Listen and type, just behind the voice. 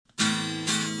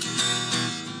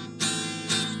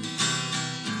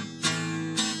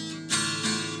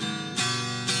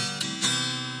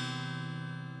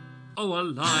Oh, a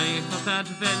life of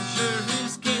adventure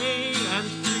is gay and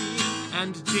free,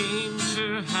 and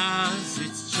danger has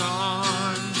its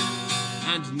charm.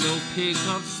 And no pig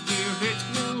of spirit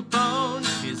will bound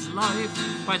his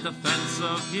life by the fence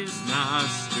of his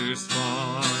master's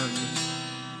farm.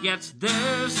 Yet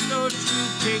there's no true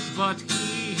pig but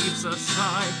heaves a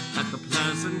sigh at the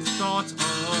pleasant thought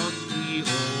of the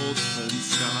old home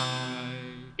sky.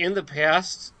 In the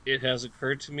past, it has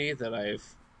occurred to me that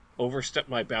I've overstepped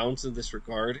my bounds in this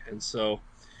regard, and so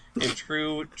in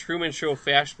true Truman Show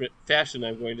fashion,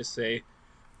 I'm going to say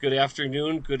good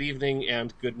afternoon, good evening,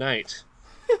 and good night.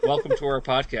 Welcome to our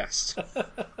podcast.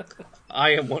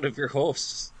 I am one of your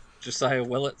hosts, Josiah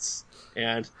Willits,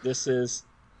 and this is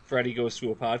Freddy Goes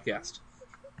to a Podcast.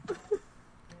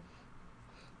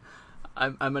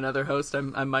 I'm another host.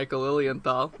 I'm Michael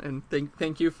Lilienthal, and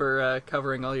thank you for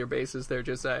covering all your bases there,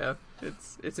 Josiah.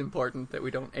 It's important that we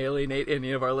don't alienate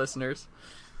any of our listeners.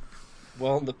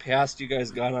 Well, in the past, you guys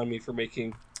got on me for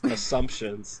making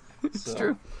assumptions. It's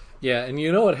true. Yeah, and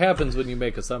you know what happens when you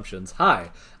make assumptions. Hi,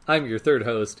 I'm your third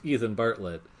host, Ethan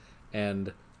Bartlett,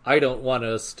 and I don't want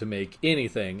us to make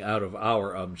anything out of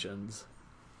our umptions.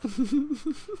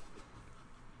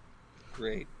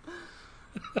 Great.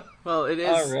 Well, it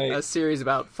is right. a series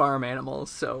about farm animals,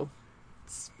 so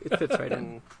it fits right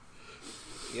in.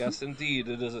 Yes, indeed.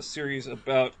 It is a series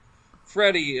about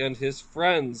Freddy and his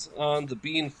friends on the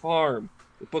Bean Farm.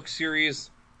 The book series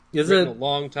written a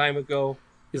long time ago.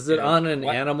 Is it on an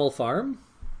animal farm?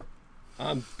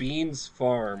 On Bean's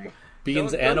farm.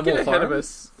 Bean's Don't animal get ahead farm? of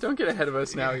us. Don't get ahead of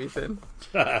us now, Ethan.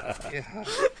 Yeah.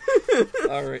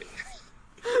 All right.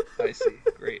 I see.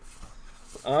 Great.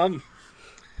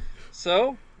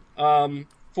 So,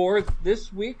 for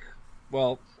this week,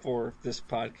 well, for this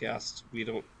podcast, we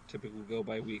don't typically go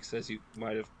by weeks, as you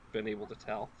might have been able to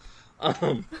tell.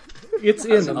 It's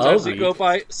in sometimes a we week. go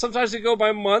by. Sometimes we go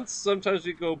by months. Sometimes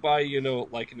we go by,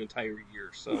 like an entire year.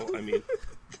 So, I mean,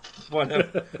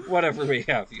 whatever may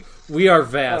have you. We are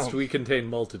vast. We contain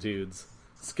multitudes.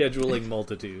 Scheduling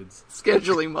multitudes.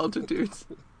 Scheduling multitudes.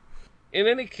 In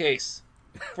any case,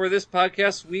 for this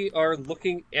podcast, we are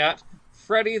looking at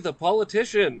Freddy the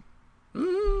Politician.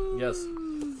 Yes.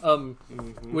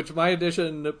 Which my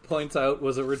edition points out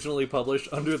was originally published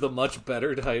under the much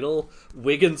better title,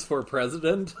 Wiggins for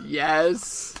President.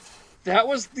 Yes. That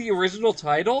was the original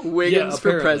title? Wiggins for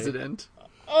apparently. president.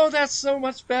 Oh, that's so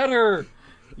much better.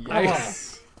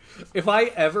 Yes. If I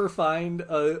ever find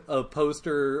a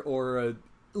poster or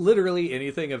literally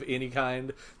anything of any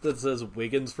kind that says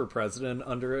Wiggins for President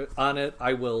on it,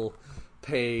 I will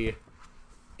pay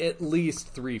at least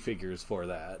 3 figures for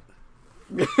that.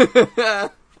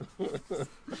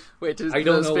 Wait, does I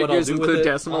don't those know what I'll figures do with include it.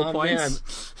 decimal Oh,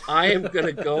 points? man. I am going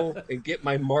to go and get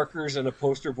my markers and a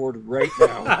poster board right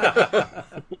now.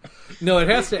 No, it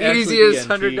has to actually Easiest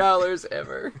be antique. $100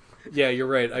 ever. Yeah, you're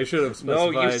right. I should have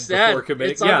specified No, you said before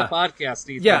committing. it's on the podcast,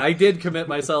 Ethan. Yeah, I did commit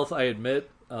myself, I admit.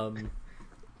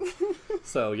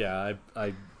 So yeah,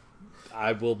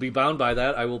 I will be bound by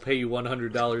that. I will pay you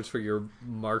 $100 for your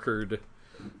markered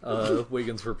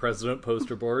Wiggins for President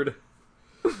poster board.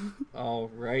 All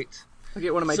right. I'll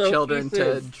get one of my So, children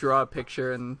to Ethan. draw a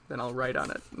picture, and then I'll write on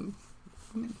it and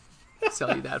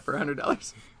sell you that for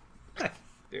 $100.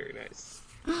 Very nice.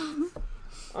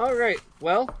 All right.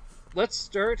 Well, let's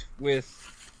start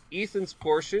with Ethan's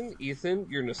portion. Ethan,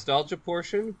 your nostalgia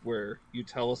portion, where you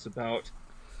tell us about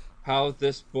how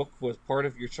this book was part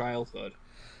of your childhood,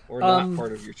 or not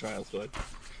part of your childhood.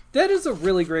 That is a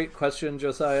really great question,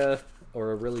 Josiah,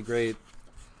 or a really great...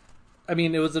 I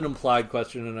mean, it was an implied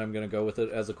question, and I'm going to go with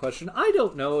it as a question. I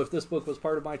don't know if this book was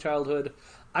part of my childhood.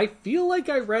 I feel like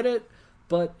I read it,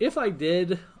 but if I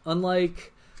did,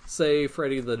 unlike, say,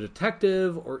 Freddy the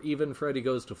Detective, or even Freddy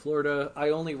Goes to Florida, I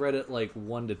only read it like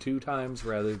 1 to 2 times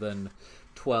rather than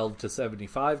 12 to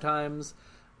 75 times.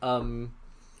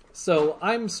 So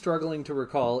I'm struggling to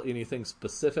recall anything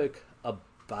specific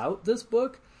about this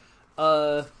book.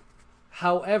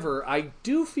 However, I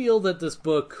do feel that this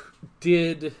book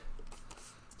did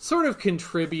sort of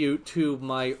contribute to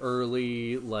my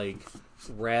early,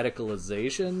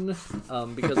 radicalization,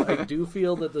 because I do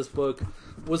feel that this book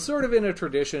was sort of in a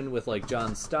tradition with,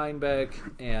 John Steinbeck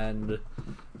and,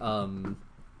 some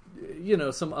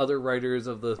other writers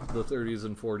of the 30s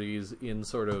and 40s in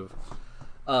sort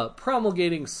of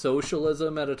promulgating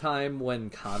socialism at a time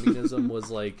when communism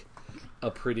was,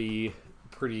 a pretty,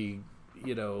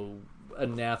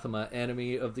 anathema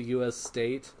enemy of the U.S.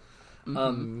 state.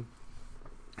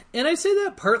 And I say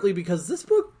that partly because this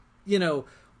book,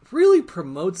 really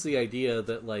promotes the idea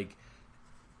that,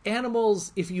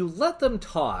 animals, if you let them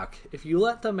talk, if you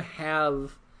let them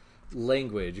have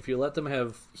language, if you let them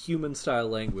have human-style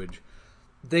language,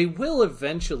 they will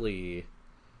eventually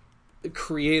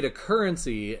create a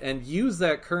currency and use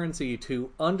that currency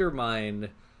to undermine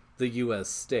the U.S.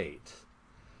 state.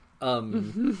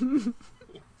 And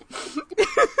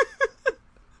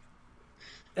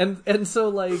so,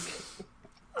 like,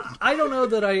 I don't know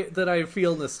that I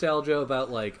feel nostalgia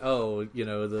about, like, oh, you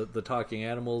know, the Talking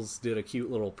Animals did a cute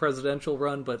little presidential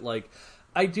run, but, like,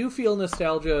 I do feel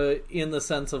nostalgia in the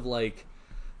sense of, like,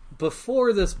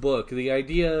 before this book, the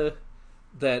idea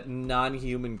that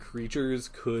non-human creatures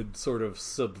could sort of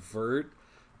subvert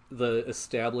the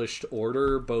established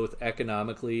order, both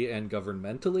economically and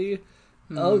governmentally,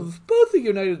 of both the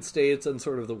United States and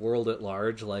sort of the world at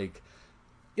large. Like,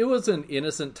 it was an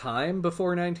innocent time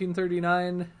before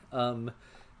 1939,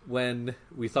 when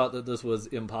we thought that this was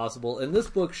impossible. And this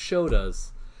book showed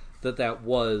us that that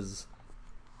was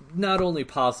not only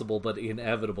possible, but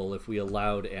inevitable if we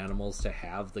allowed animals to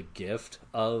have the gift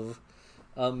of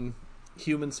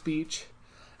human speech.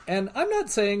 And I'm not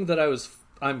saying that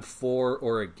I'm for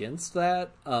or against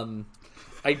that.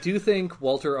 I do think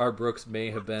Walter R. Brooks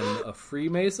may have been a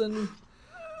Freemason.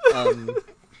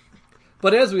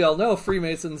 But as we all know,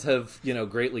 Freemasons have, you know,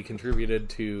 greatly contributed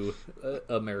to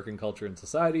American culture and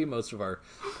society. Most of our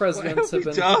presidents have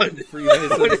been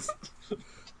Freemasons.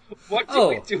 What did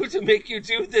we do to make you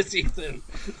do this, Ethan?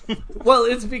 Well,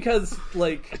 it's because,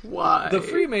 like, Why? The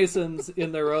Freemasons,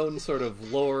 in their own sort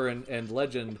of lore and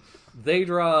legend, they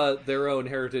draw their own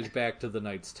heritage back to the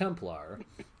Knights Templar.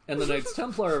 And the Knights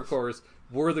Templar, of course,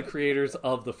 were the creators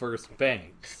of the first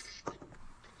banks.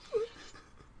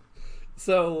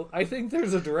 So, I think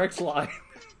there's a direct line.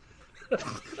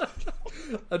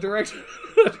 a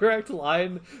direct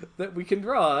line that we can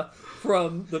draw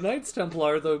from the Knights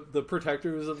Templar, the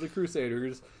protectors of the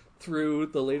Crusaders, through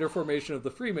the later formation of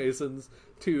the Freemasons,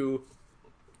 to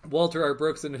Walter R.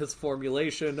 Brooks and his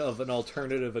formulation of an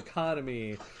alternative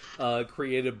economy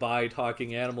created by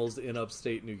talking animals in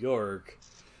upstate New York,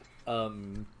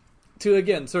 to,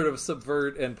 again, sort of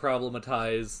subvert and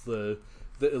problematize the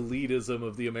elitism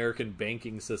of the American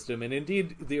banking system, and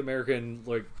indeed the American,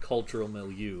 like, cultural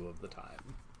milieu of the time.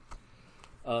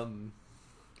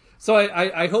 So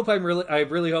I hope I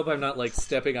really hope I'm not, like,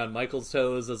 stepping on Michael's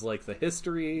toes as, like, the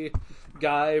history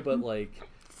guy, but, like,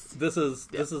 this is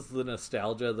the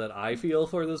nostalgia that I feel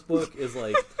for this book, is,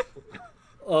 like,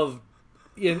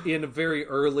 in a very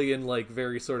early and, like,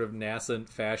 very sort of nascent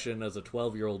fashion as a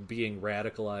 12-year-old being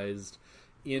radicalized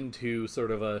into sort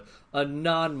of a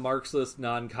non-Marxist,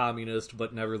 non-communist,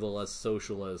 but nevertheless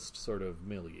socialist sort of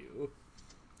milieu.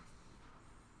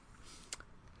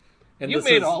 And you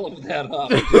made all of that up.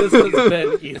 This has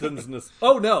been Ethan's...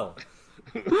 Oh, no.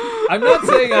 I'm not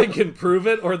saying I can prove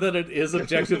it or that it is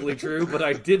objectively true, but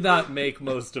I did not make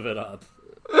most of it up.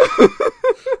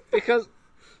 Because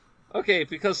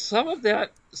some of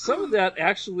that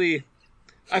actually,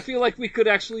 I feel like we could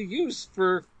actually use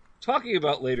for talking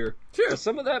about later. Sure. But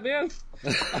some of that, man,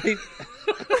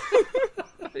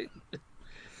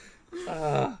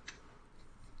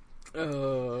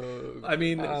 I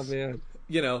mean, man.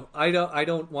 You know, I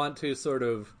don't want to sort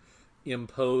of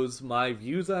impose my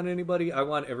views on anybody. I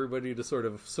want everybody to sort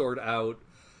of sort out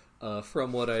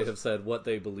from what I have said what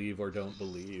they believe or don't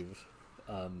believe.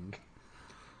 I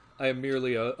am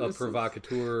merely a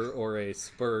provocateur or a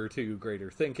spur to greater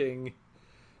thinking.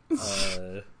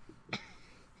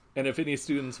 And if any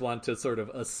students want to sort of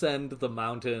ascend the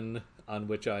mountain on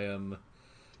which I am,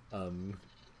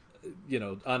 you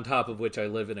know, on top of which I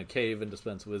live in a cave and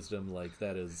dispense wisdom, like,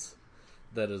 that is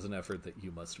an effort that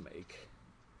you must make.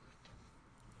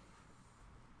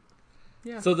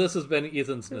 Yeah. So this has been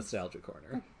Ethan's Nostalgia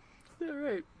Corner. All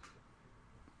right.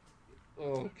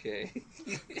 Okay.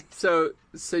 So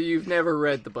you've never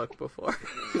read the book before,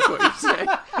 is what you're saying.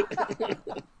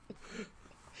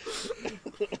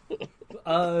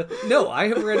 No, I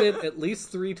have read it at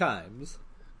least 3 times.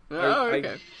 Oh,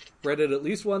 okay. I read it at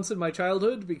least once in my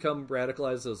childhood, become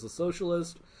radicalized as a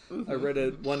socialist. I read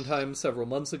it one time several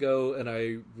months ago, and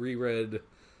I reread,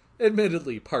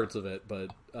 admittedly, parts of it, but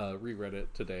reread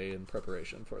it today in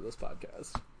preparation for this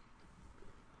podcast.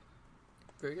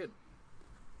 Very good.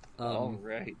 All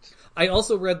right. I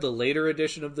also read the later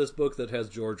edition of this book that has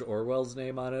George Orwell's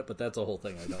name on it, but that's a whole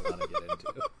thing I don't want to get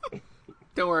into.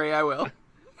 Don't worry, I will.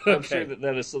 I'm sure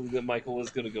that is something that Michael is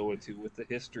going to go into with the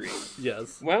history.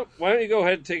 Yes. Well, why don't you go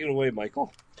ahead and take it away,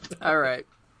 Michael? All right.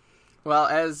 Well,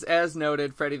 as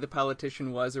noted, Freddy the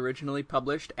Politician was originally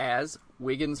published as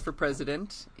Wiggins for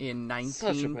President in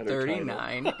Such a better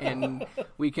 1939, and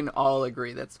we can all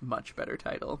agree that's a much better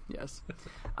title, yes.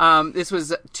 This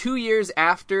was 2 years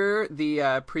after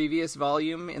the previous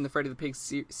volume in the Freddy the Pig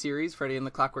series, Freddy and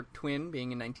the Clockwork Twin,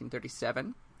 being in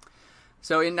 1937.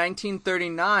 So in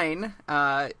 1939,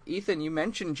 Ethan, you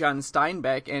mentioned John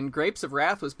Steinbeck, and Grapes of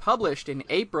Wrath was published in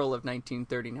April of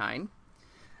 1939.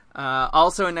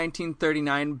 Also in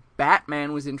 1939,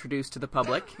 Batman was introduced to the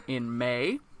public in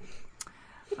May.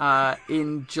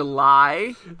 In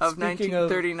July of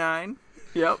 1939.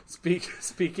 Yep.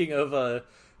 Speaking of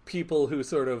people who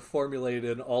sort of formulate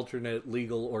an alternate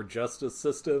legal or justice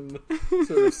system,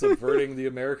 sort of subverting the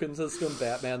American system,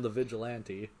 Batman the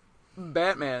Vigilante.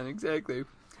 Batman, exactly.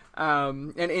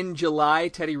 And in July,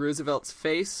 Teddy Roosevelt's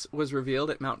face was revealed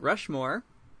at Mount Rushmore.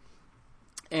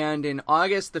 And in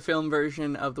August, the film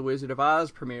version of The Wizard of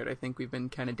Oz premiered. I think we've been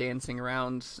kind of dancing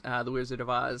around The Wizard of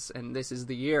Oz, and this is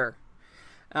the year.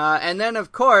 And then,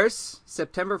 of course,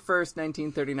 September 1st,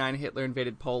 1939, Hitler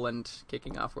invaded Poland,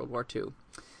 kicking off World War II.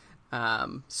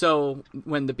 So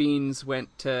when the Beans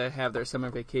went to have their summer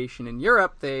vacation in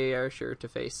Europe, they are sure to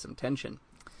face some tension.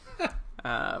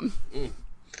 Yeah,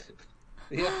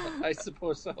 I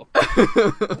suppose so.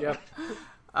 Yep.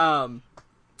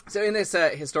 So in this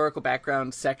historical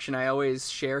background section, I always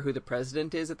share who the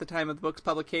president is at the time of the book's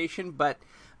publication, but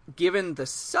given the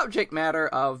subject matter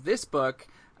of this book,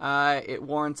 it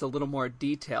warrants a little more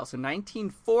detail. So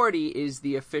 1940 is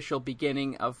the official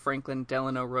beginning of Franklin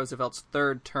Delano Roosevelt's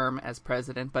third term as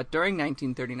president, but during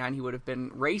 1939 he would have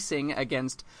been racing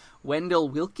against Wendell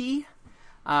Willkie,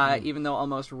 even though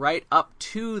almost right up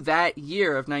to that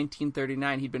year of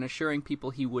 1939 he'd been assuring people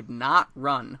he would not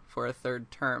run for a third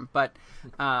term. But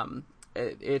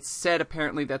it's said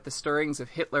apparently that the stirrings of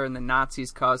Hitler and the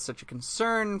Nazis caused such a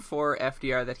concern for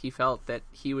FDR that he felt that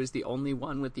he was the only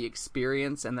one with the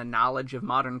experience and the knowledge of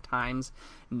modern times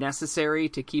necessary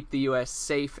to keep the U.S.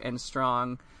 safe and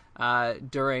strong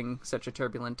during such a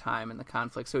turbulent time in the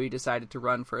conflict. So he decided to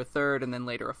run for a third and then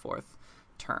later a fourth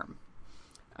term.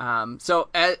 So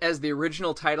as the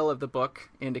original title of the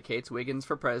book indicates, Wiggins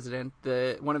for President,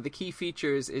 one of the key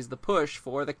features is the push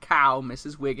for the cow,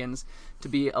 Mrs. Wiggins, to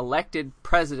be elected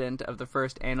president of the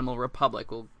first animal republic.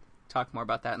 We'll talk more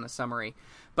about that in the summary.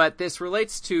 But this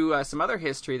relates to some other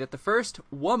history, that the first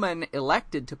woman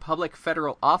elected to public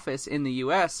federal office in the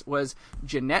U.S. was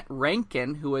Jeanette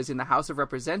Rankin, who was in the House of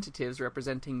Representatives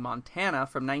representing Montana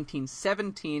from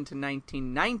 1917 to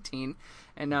 1919.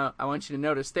 And I want you to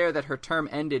notice there that her term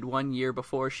ended 1 year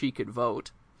before she could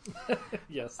vote.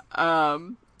 Yes.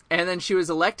 And then she was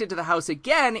elected to the House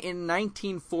again in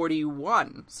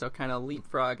 1941. So kind of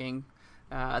leapfrogging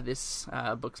this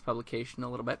book's publication a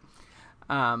little bit.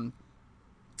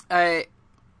 I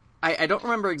don't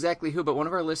remember exactly who, but one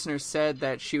of our listeners said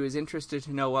that she was interested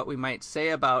to know what we might say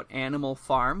about Animal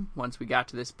Farm once we got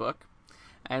to this book.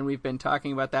 And we've been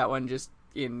talking about that one just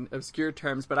in obscure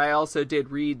terms, but I also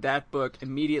did read that book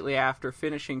immediately after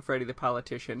finishing Freddy the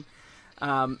Politician.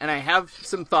 And I have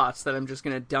some thoughts that I'm just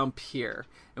going to dump here,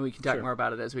 and we can talk more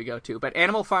about it as we go too. But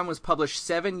Animal Farm was published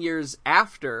 7 years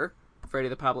after Freddy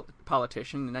the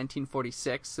Politician in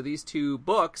 1946, so these two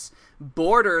books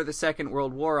border the Second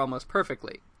World War almost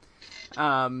perfectly.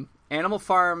 Animal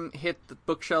Farm hit the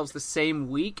bookshelves the same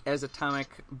week as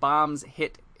atomic bombs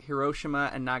hit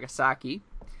Hiroshima and Nagasaki.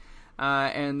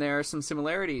 And there are some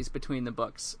similarities between the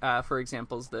books. For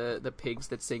example, the pigs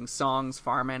that sing songs,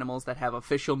 farm animals that have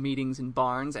official meetings in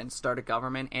barns and start a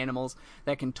government, animals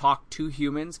that can talk to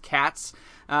humans, cats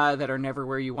that are never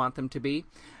where you want them to be.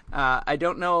 I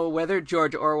don't know whether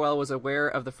George Orwell was aware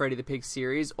of the Freddy the Pig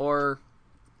series, or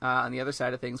on the other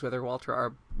side of things, whether Walter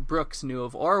R. Brooks knew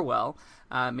of Orwell.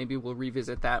 Maybe we'll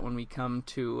revisit that when we come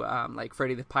to, like,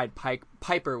 Freddy the Pied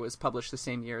Piper was published the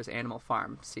same year as Animal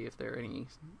Farm, see if there are any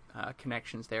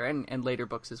connections there, and later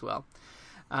books as well.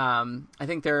 I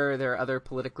think there are other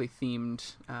politically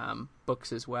themed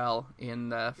books as well in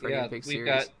the Freddy the Pig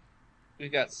series. We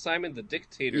got Simon the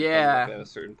Dictator coming up at a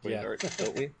certain point,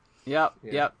 don't we?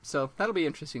 Yep. So that'll be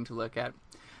interesting to look at.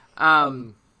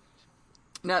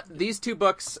 Now, these two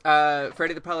books,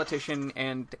 Freddy the Politician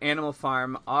and Animal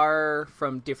Farm, are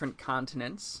from different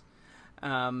continents.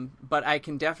 But I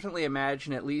can definitely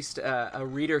imagine at least a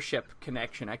readership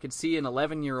connection. I could see an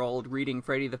 11-year-old reading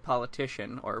Freddy the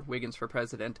Politician, or Wiggins for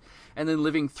President, and then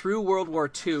living through World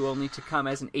War II only to come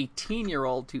as an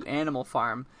 18-year-old to Animal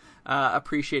Farm,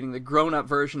 appreciating the grown-up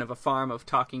version of a farm of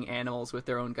talking animals with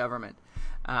their own government.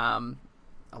 A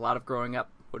lot of growing up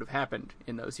would have happened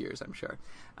in those years, I'm sure.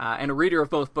 And a reader of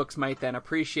both books might then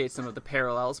appreciate some of the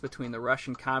parallels between the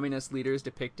Russian communist leaders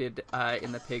depicted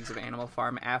in The Pigs of Animal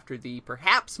Farm after the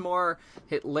perhaps more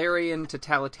Hitlerian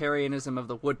totalitarianism of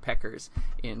the woodpeckers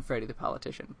in Freddy the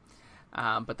Politician.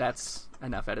 But that's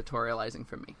enough editorializing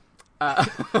from me.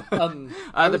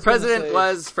 The president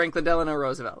was Franklin Delano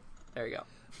Roosevelt. There you go.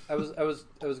 I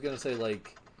was gonna say,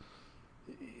 like,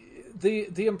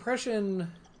 the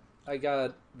impression I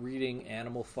got reading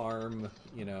Animal Farm,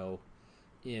 you know,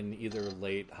 in either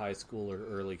late high school or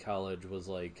early college was,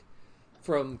 like,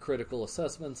 from critical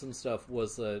assessments and stuff,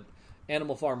 was that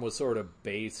Animal Farm was sort of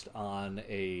based on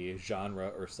a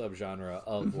genre or subgenre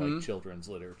of like children's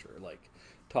literature, like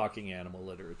talking animal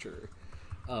literature.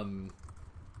 And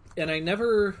I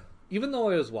never, even though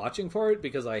I was watching for it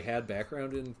because I had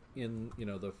background in you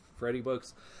know, the Freddy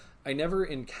books, I never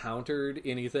encountered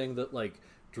anything that like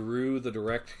drew the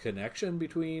direct connection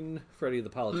between Freddy the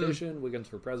Politician, Wiggins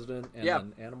for President, and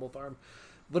then Animal Farm.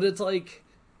 But it's like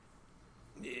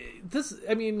this.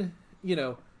 I mean, you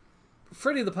know,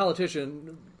 Freddy the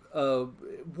Politician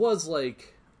was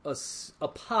like a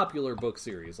popular book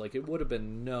series. Like, it would have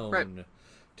been known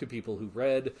to people who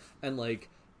read, and like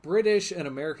British and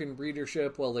American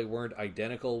readership, while they weren't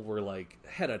identical, were like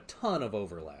had a ton of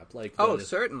overlap. Like,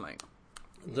 certainly.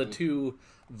 The two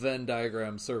Venn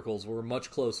diagram circles were much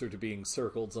closer to being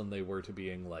circles than they were to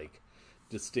being like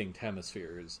distinct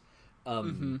hemispheres.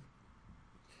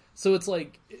 So it's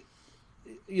like,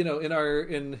 you know,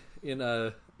 in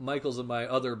Michael's and my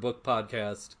other book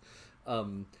podcast,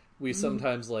 we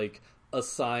sometimes like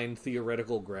assign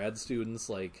theoretical grad students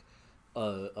like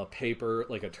a paper,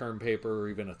 like a term paper or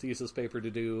even a thesis paper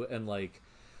to do, and like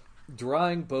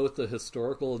drawing both the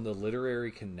historical and the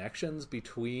literary connections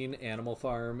between Animal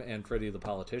Farm and Freddy the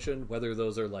Politician, whether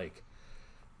those are like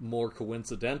more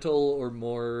coincidental or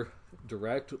more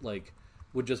direct, like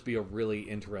would just be a really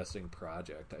interesting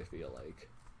project, I feel like.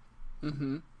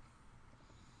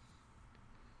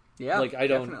 Yeah. Like, I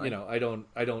don't, definitely. you know,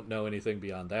 I don't know anything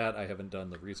beyond that. I haven't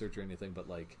done the research or anything, but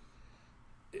like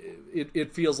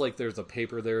it feels like there's a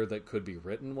paper there that could be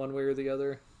written one way or the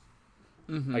other.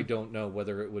 I don't know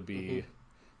whether it would be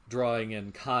drawing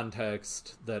in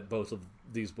context that both of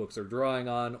these books are drawing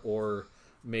on, or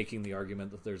making the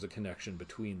argument that there's a connection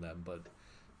between them. But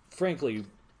frankly,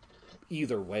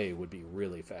 either way would be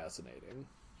really fascinating.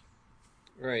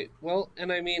 Right. Well,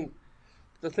 and I mean,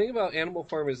 the thing about Animal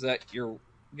Farm is that you're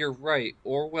right.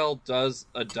 Orwell does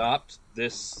adopt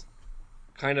this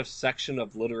kind of section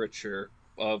of literature,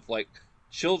 of like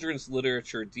children's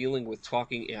literature dealing with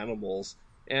talking animals,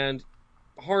 and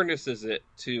harnesses it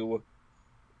to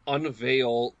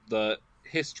unveil the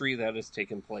history that has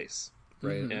taken place.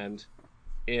 Right. And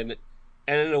in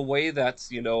a way that's,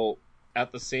 you know,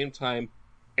 at the same time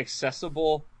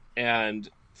accessible and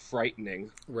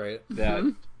frightening. Right.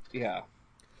 That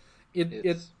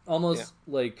It almost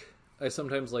like, I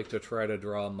sometimes like to try to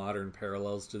draw modern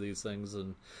parallels to these things,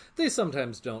 and they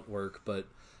sometimes don't work, but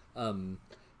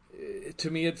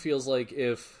to me it feels like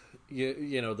if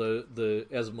you know, the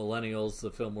as millennials,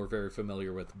 the film we're very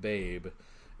familiar with, Babe,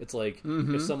 it's like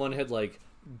if someone had like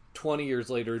 20 years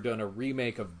later done a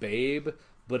remake of Babe,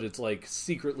 but it's like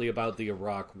secretly about the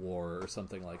Iraq War or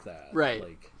something like that. Right.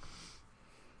 Like,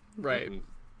 right.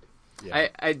 yeah.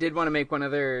 I did want to make one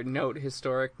other note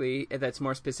historically that's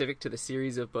more specific to the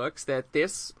series of books, that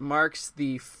this marks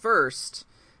the first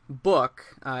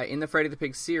book in the Freddy the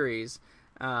Pig series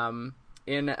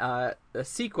in a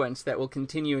sequence that will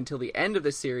continue until the end of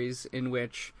the series, in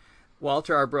which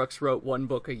Walter R. Brooks wrote one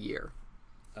book a year.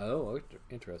 Oh,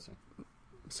 interesting.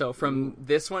 So from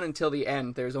this one until the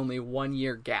end, there's only 1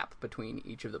 year gap between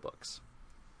each of the books.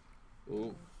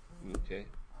 Ooh, okay.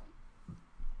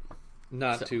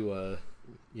 Not to,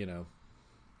 you know,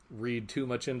 read too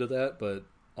much into that, but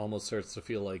almost starts to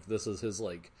feel like this is his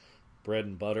like bread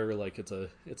and butter. Like it's a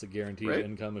guaranteed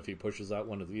income. If he pushes out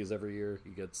one of these every year,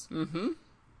 he gets.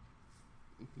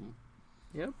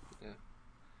 Yep. Yeah.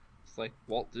 It's like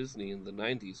Walt Disney in the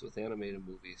 90s with animated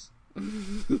movies.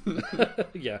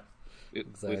 Yeah.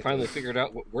 We finally figured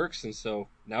out what works, and so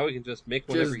now we can just make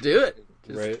one Just every do year. it.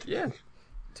 Right. Yeah.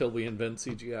 Till we invent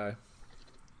CGI.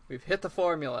 We've hit the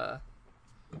formula.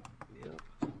 Yep.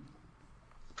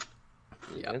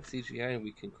 And CGI, and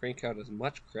we can crank out as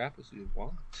much crap as we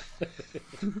want.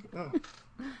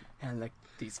 And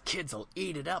these kids will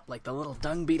eat it up like the little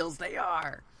dung beetles they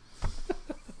are.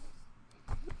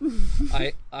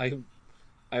 I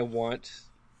want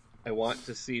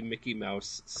to see Mickey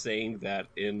Mouse saying that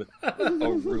in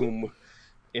a room,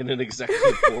 in an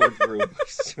executive board room.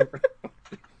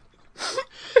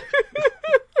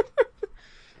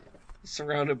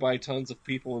 surrounded by tons of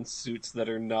people in suits that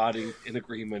are nodding in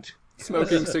agreement.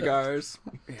 Smoking cigars.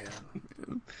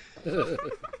 The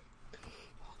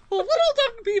little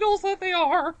dung beetles that they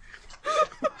are.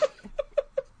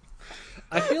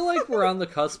 I feel like we're on the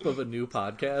cusp of a new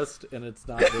podcast, and it's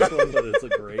not this one, but it's a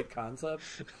great concept.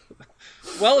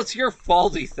 Well, it's your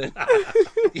fault, Ethan.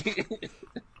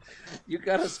 You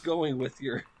got us going with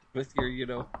your, you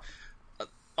know.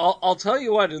 I'll tell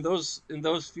you what. In those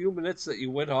few minutes that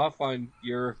you went off on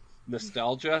your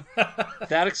nostalgia,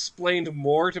 that explained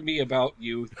more to me about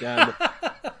you than,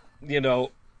 you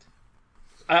know,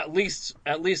 at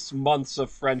least months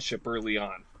of friendship early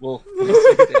on. We'll say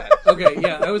that. Okay,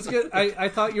 yeah, I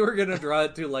thought you were gonna draw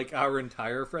it to like our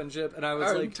entire friendship, and I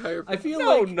was I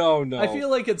feel No. I feel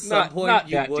like at some point not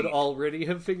you that would deep. already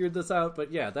have figured this out,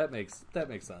 but yeah, that makes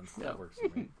sense. That works for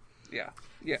me. Yeah.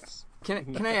 Yes.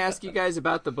 Can I ask you guys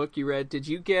about the book you read? Did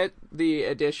you get the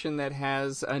edition that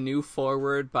has a new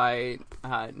foreword by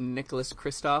Nicholas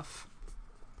Kristof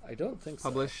I don't think so.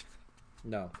 published?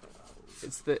 No.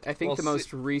 It's the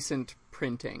most recent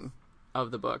printing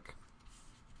of the book.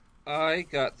 I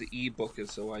got the ebook, and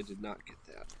so I did not get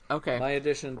that. Okay. My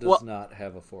edition does not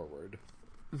have a foreword.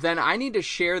 Then I need to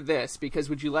share this, because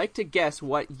would you like to guess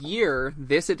what year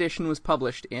this edition was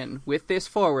published in, with this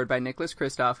foreword by Nicholas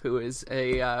Kristof, who is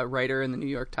a writer in the New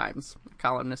York Times, a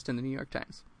columnist in the New York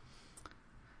Times?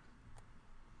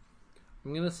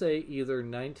 I'm going to say either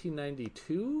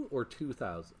 1992 or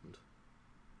 2000.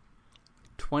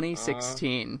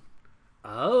 2016.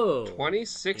 Oh.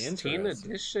 2016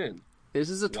 interesting. edition. This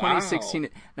is a Wow. 2016.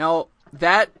 Now,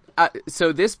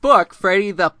 so this book,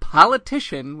 Freddy the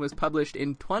Politician, was published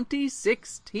in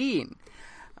 2016.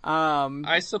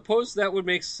 I suppose that would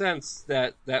make sense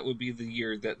that would be the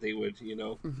year that they would, you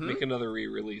know, make another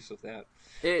re-release of that.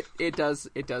 It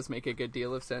does make a good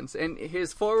deal of sense. And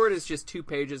his foreword is just 2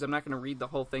 pages. I'm not going to read the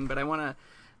whole thing, but I want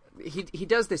to... He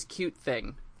does this cute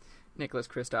thing, Nicholas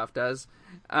Kristof does.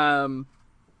 I'm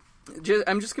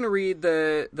just going to read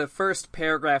the first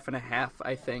paragraph and a half,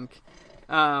 I think.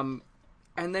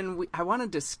 And then I want to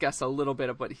discuss a little bit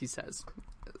of what he says.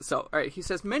 So, all right, he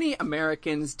says, many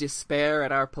Americans despair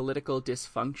at our political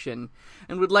dysfunction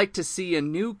and would like to see a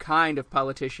new kind of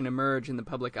politician emerge in the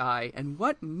public eye. And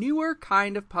what newer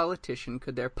kind of politician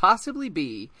could there possibly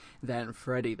be than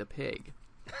Freddy the Pig?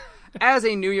 As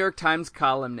a New York Times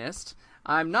columnist,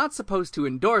 I'm not supposed to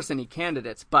endorse any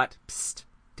candidates, but, psst,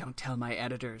 don't tell my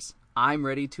editors. I'm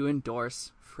ready to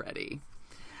endorse Freddy.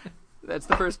 That's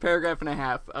the first paragraph and a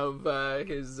half of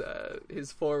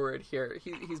his foreword here.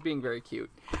 He's being very cute.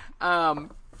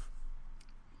 But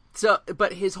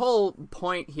his whole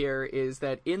point here is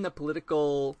that in the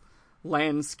political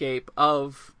landscape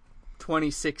of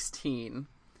 2016,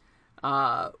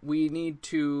 we need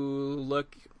to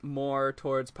look more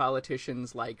towards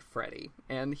politicians like Freddy,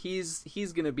 and he's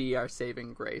going to be our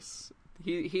saving grace.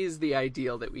 He's the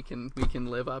ideal that we can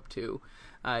live up to,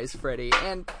 is Freddy.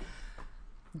 And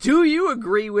do you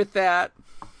agree with that?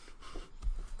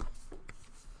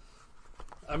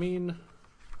 I mean,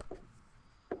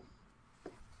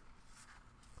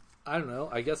 I don't know.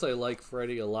 I guess I like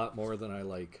Freddy a lot more than I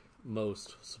like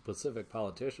most specific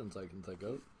politicians I can think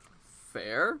of.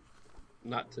 Fair.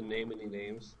 Not to name any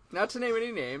names. Not to name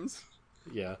any names.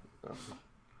 Yeah.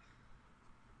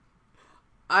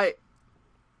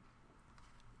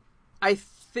 I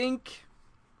think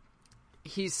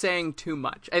he's saying too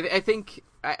much. I think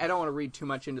I don't want to read too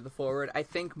much into the foreword. I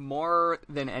think more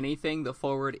than anything, the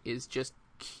foreword is just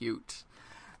cute.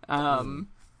 So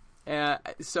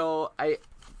I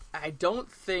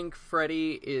don't think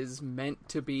Freddy is meant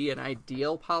to be an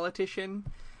ideal politician,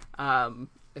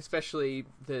 especially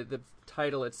the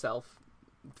title itself.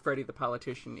 Freddy the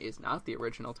Politician is not the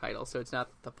original title, so it's not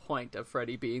the point of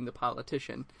Freddy being the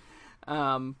politician.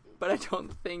 But I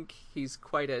don't think he's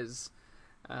quite as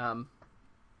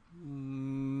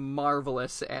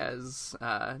marvelous as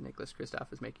Nicholas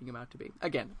Kristof is making him out to be.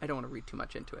 Again, I don't want to read too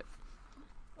much into it.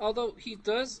 Although he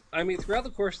does, I mean, throughout the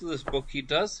course of this book, he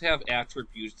does have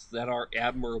attributes that are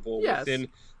admirable within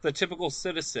the typical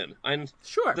citizen. And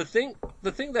Sure. the thing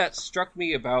that struck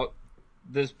me about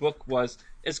this book was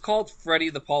it's called Freddy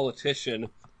the Politician.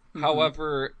 Mm-hmm.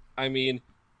 However, I mean,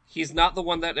 he's not the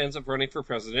one that ends up running for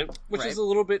president, which is a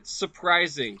little bit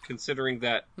surprising considering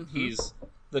that he's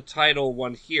the title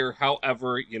one here.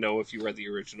 However, you know, if you read the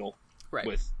original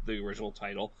with the original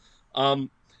title.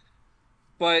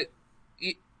 But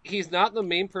he's not the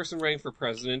main person running for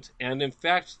president, and in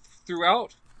fact,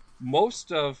 throughout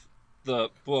most of the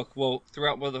book,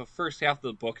 throughout the first half of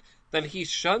the book, then he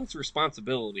shuns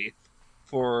responsibility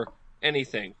for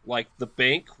anything. Like the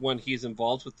bank, when he's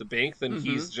involved with the bank, then Mm-hmm.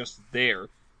 he's just there.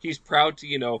 He's proud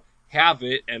to, have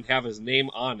it and have his name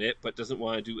on it, but doesn't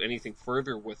want to do anything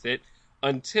further with it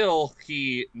until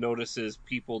he notices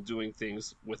people doing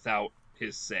things without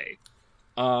his say.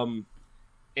 Um,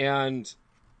 and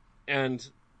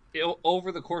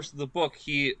over the course of the book,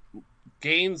 he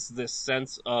gains this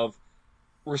sense of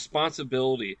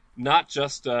responsibility, not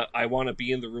just I want to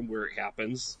be in the room where it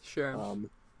happens, Sure.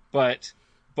 but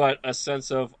a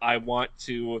sense of I want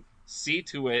to see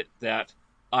to it that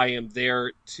I am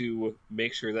there to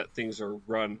make sure that things are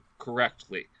run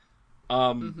correctly.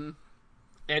 Mm-hmm.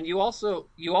 And you also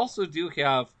do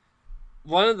have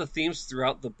one of the themes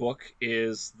throughout the book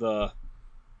is the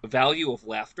value of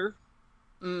laughter.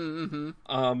 Mm-hmm.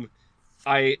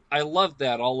 I love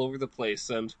that all over the place,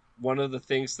 and one of the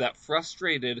things that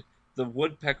frustrated the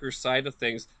woodpecker side of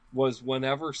things was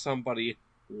whenever somebody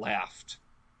laughed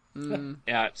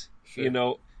at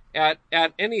Sure.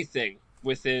 at anything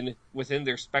within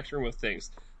their spectrum of things.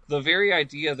 The very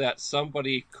idea that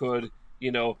somebody could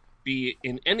be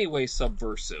in any way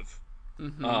subversive,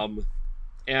 Mm-hmm.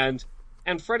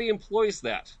 and Freddy employs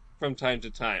that from time to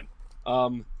time.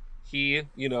 He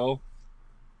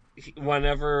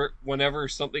whenever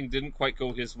something didn't quite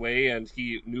go his way and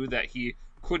he knew that he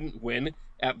couldn't win,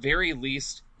 at very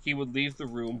least he would leave the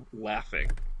room laughing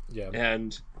Yeah.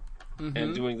 and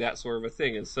Mm-hmm. doing that sort of a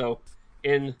thing. And so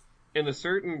in a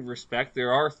certain respect,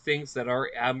 there are things that are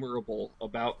admirable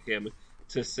about him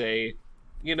to say,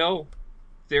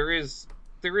 there is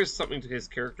something to his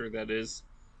character that is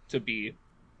to be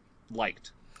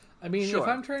liked. I mean, Sure. if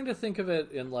I'm trying to think of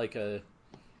it in like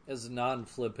as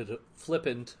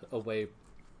non-flippant a way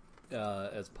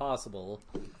as possible,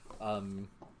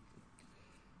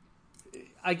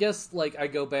 I guess like I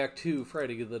go back to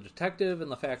Freddy the Detective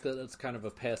and the fact that it's kind of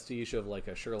a pastiche of like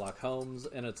a Sherlock Holmes,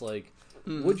 and it's like,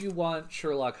 would you want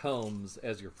Sherlock Holmes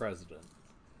as your president,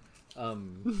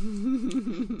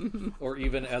 or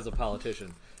even as a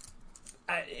politician?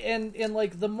 And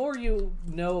like the more you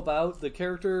know about the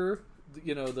character,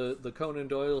 the Conan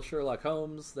Doyle Sherlock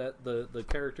Holmes, that the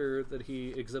character that he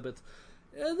exhibits,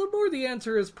 the more the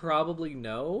answer is probably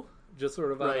no, just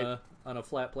sort of Right. on a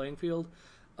flat playing field.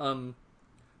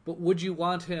 But would you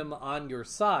want him on your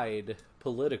side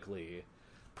politically?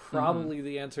 Probably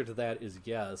the answer to that is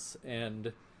yes.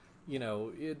 And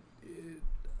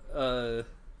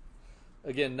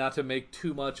again, not to make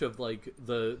too much of like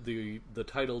the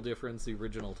title difference, the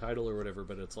original title or whatever,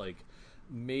 but it's like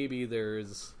maybe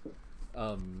there's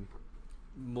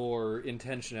more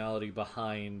intentionality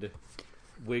behind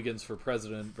Wiggins for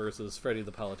president versus Freddy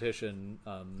the politician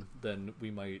than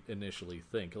we might initially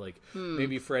think. Like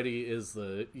maybe Freddy is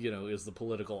the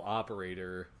political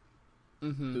operator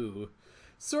who,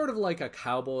 sort of like a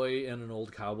cowboy in an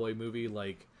old cowboy movie,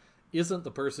 like isn't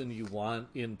the person you want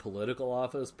in political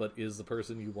office, but is the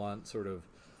person you want sort of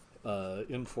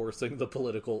enforcing the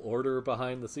political order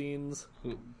behind the scenes.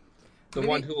 The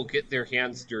one who will get their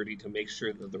hands dirty to make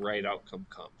sure that the right outcome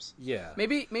comes. Yeah.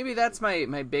 Maybe that's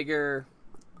my bigger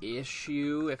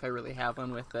issue, if I really have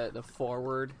one, with the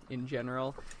forward in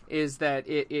general, is that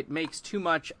it makes too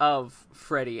much of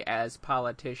Freddy as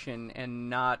politician and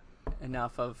not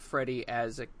enough of Freddy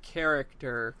as a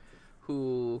character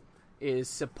who is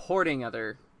supporting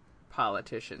other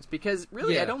politicians. Because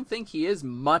really, Yeah. I don't think he is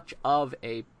much of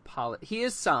a he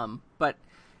is some, but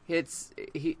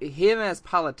him as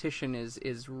politician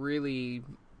is really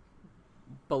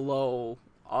below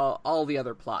all the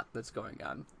other plot that's going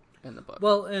on in the book.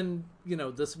 Well, and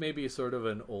this may be sort of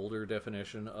an older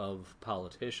definition of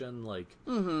politician. Like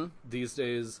these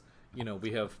days,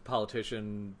 we have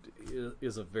politician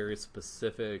is a very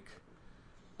specific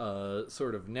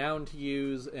sort of noun to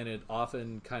use, and it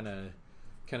often kind of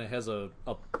has a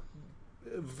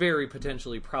very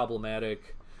potentially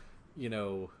problematic,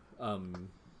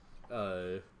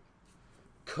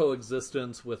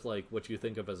 coexistence with like what you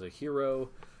think of as a hero,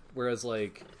 whereas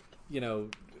like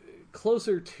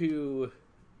closer to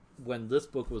when this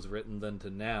book was written than to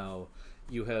now,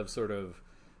 you have sort of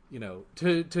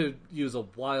to use a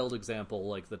wild example,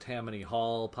 like the Tammany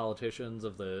Hall politicians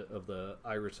of the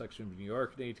Irish section of New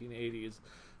York in the 1880s.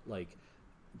 Like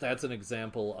that's an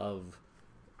example of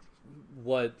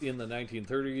what in the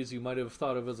 1930s you might have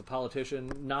thought of as a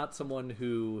politician, not someone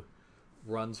who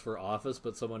runs for office,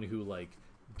 but someone who like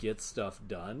gets stuff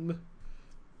done.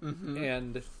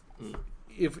 And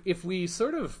if we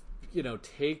sort of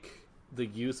take the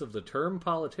use of the term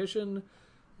politician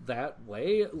that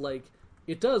way, like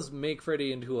it does make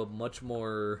Freddy into a much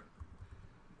more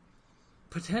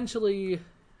potentially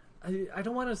I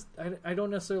don't want to. I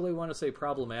don't necessarily want to say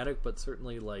problematic, but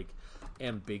certainly like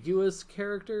ambiguous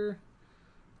character.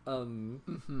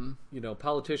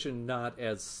 Politician not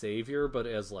as savior, but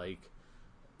as like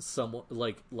someone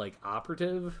like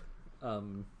operative.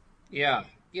 Yeah,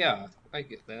 I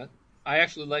get that. I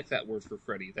actually like that word for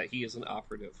Freddy, that he is an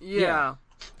operative. Yeah.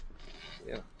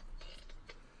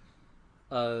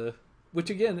 Which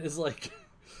again is like,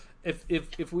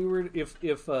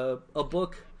 if a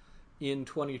book in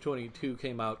 2022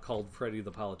 came out called Freddy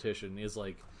the Politician, is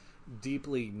like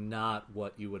deeply not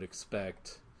what you would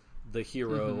expect the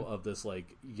hero of this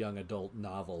like young adult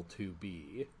novel to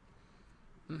be.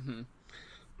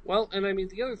 Well, and I mean,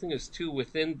 the other thing is too,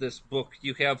 within this book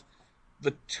you have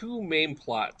the two main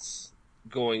plots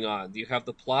going on. You have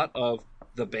the plot of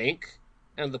the bank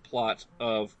and the plot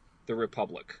of the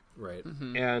Republic. Right.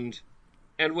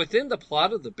 And within the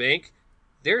plot of the bank,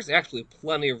 there's actually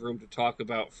plenty of room to talk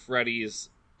about Freddy's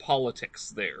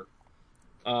politics there.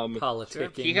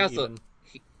 Politicking. He has even.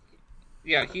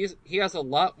 he has a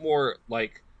lot more,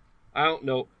 like, I don't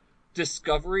know,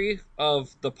 discovery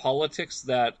of the politics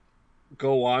that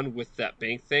go on with that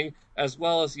bank thing, as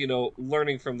well as,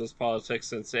 learning from those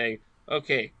politics and saying,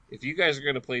 okay, if you guys are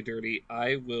going to play dirty,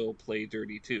 I will play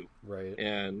dirty too. Right.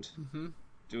 And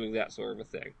doing that sort of a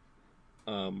thing.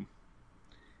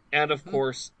 And of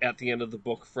course, at the end of the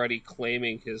book, Freddy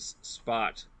claiming his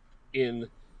spot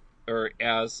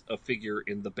as a figure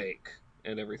in the bank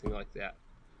and everything like that.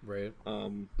 Right.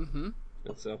 And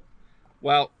so,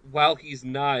 while he's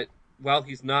not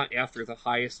after the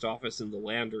highest office in the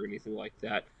land or anything like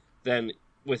that, then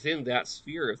within that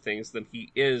sphere of things, then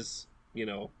he is,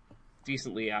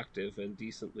 decently active and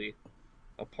decently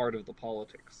a part of the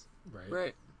politics.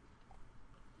 Right.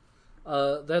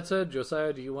 That said,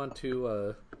 Josiah, do you want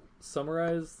to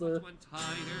summarize the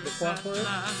plot for it?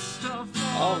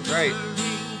 All right.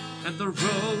 And the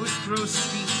road grows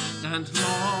steep and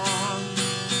long,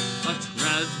 a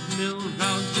treadmill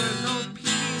round where no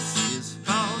peace is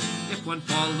found if one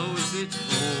follows it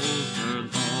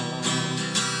overlong.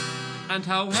 And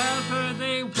however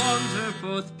they wander,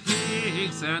 both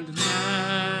pigs and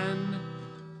men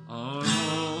are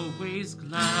always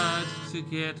glad to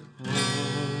get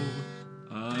home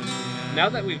again. Now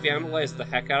that we've analyzed the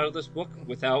heck out of this book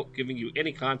without giving you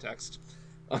any context,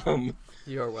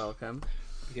 You're welcome.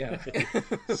 yeah.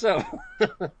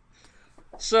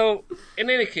 So in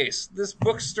any case, this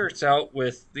book starts out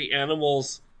with the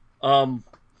animals, kind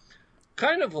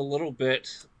of a little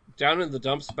bit down in the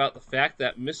dumps about the fact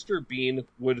that Mr. Bean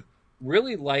would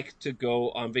really like to go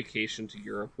on vacation to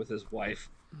Europe with his wife,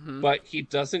 but he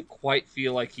doesn't quite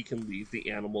feel like he can leave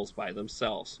the animals by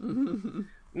themselves.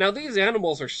 Now, these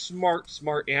animals are smart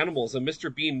animals, and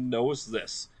Mr. Bean knows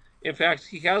this. In fact,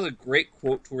 he has a great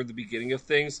quote toward the beginning of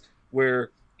things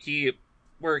where he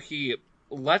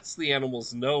lets the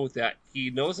animals know that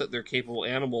he knows that they're capable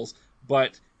animals,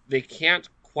 but they can't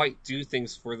quite do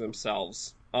things for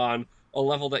themselves on a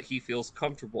level that he feels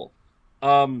comfortable.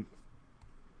 You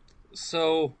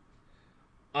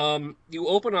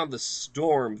open on the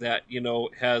storm that,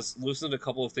 has loosened a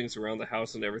couple of things around the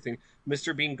house and everything.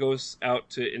 Mr. Bean goes out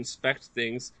to inspect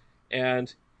things,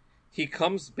 and he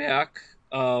comes back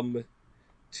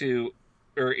into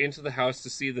the house to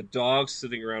see the dogs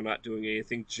sitting around not doing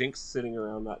anything, Jinx sitting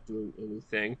around not doing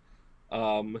anything.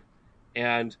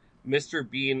 And Mr.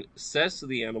 Bean says to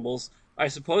the animals, I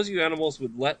suppose you animals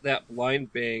would let that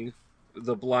blind bang,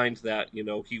 the blind that,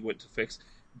 he went to fix,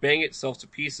 bang itself to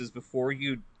pieces before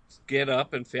you get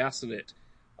up and fasten it.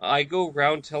 I go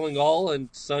round telling all and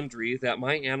sundry that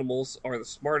my animals are the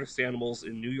smartest animals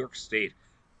in New York State,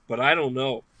 but I don't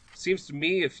know. Seems to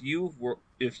me if you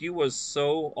was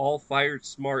so all fired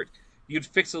smart, you'd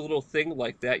fix a little thing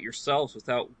like that yourselves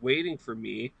without waiting for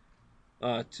me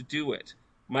to do it.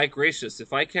 My gracious,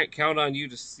 if I can't count on you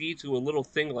to see to a little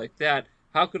thing like that,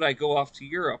 how could I go off to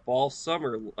Europe all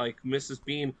summer like Mrs.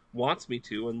 Bean wants me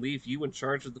to and leave you in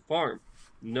charge of the farm?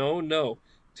 No,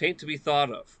 'tain't to be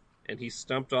thought of. And he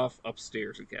stumped off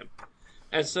upstairs again.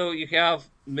 And so you have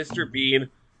Mr. Bean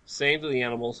saying to the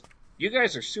animals, you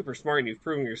guys are super smart and you've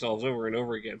proven yourselves over and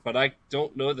over again, but I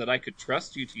don't know that I could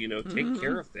trust you to, take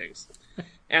care of things.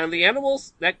 And the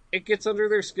animals, that it gets under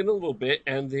their skin a little bit,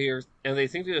 and they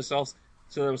think to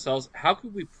themselves, how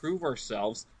could we prove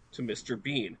ourselves to Mr.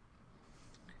 Bean?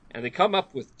 And they come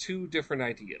up with two different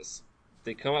ideas.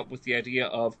 They come up with the idea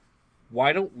of,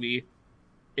 why don't we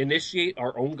initiate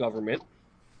our own government,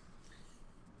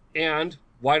 and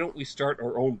why don't we start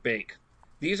our own bank?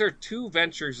 These are two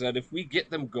ventures that if we get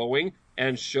them going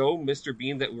and show Mr.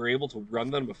 Bean that we're able to run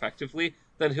them effectively,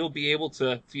 then he'll be able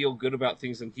to feel good about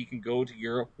things and he can go to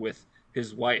Europe with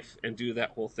his wife and do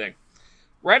that whole thing.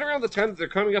 Right around the time that they're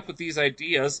coming up with these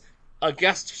ideas, a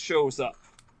guest shows up.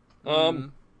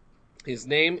 His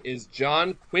name is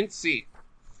John Quincy.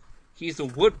 He's a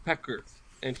woodpecker,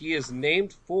 and he is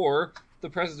named for the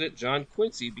president, John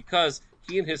Quincy, because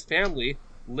he and his family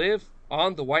live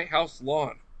on the White House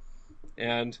lawn.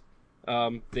 And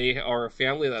they are a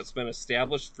family that's been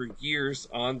established for years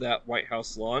on that White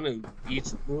House lawn, and each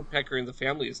woodpecker in the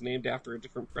family is named after a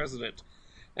different president.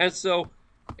 And so,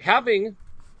 having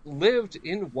lived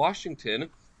in Washington,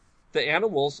 the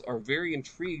animals are very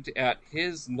intrigued at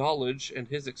his knowledge and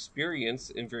his experience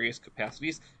in various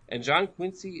capacities, and John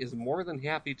Quincy is more than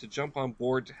happy to jump on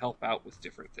board to help out with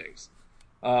different things.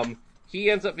 He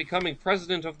ends up becoming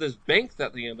president of this bank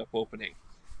that they end up opening.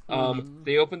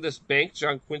 They open this bank.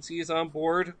 John Quincy is on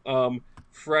board.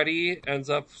 Freddie ends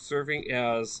up serving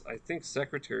as, I think,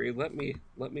 secretary. Let me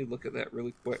look at that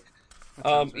really quick.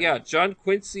 Yeah, John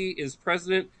Quincy is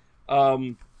president.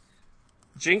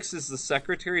 Jinx is the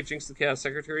secretary. Jinx the cat is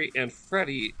secretary, and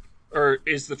Freddie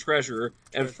is the treasurer,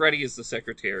 and Freddie is the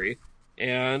secretary.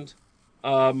 And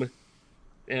so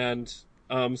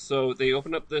they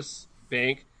open up this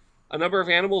bank. A number of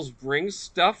animals bring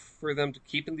stuff for them to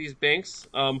keep in these banks,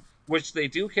 which they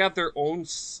do have their own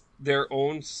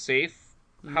safe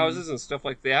houses and stuff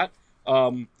like that,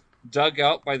 dug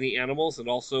out by the animals and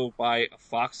also by a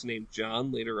fox named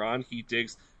John. Later on, he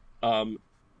digs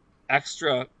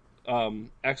extra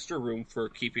room for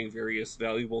keeping various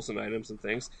valuables and items and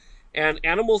things. And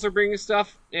animals are bringing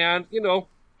stuff, and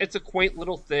it's a quaint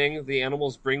little thing. The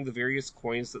animals bring the various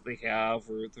coins that they have,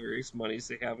 or the various monies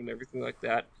they have, and everything like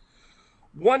that.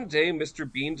 One day, Mr.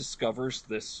 Bean discovers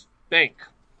this bank.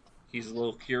 He's a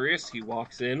little curious. He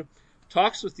walks in,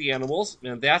 talks with the animals,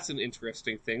 and that's an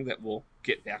interesting thing that we'll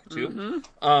get back to.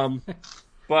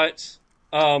 But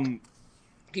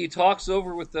he talks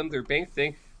over with them their bank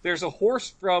thing. There's a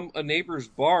horse from a neighbor's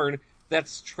barn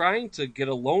that's trying to get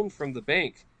a loan from the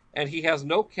bank, and he has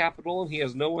no capital, and he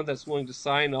has no one that's willing to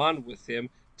sign on with him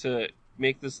to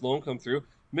make this loan come through.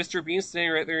 Mr. Bean's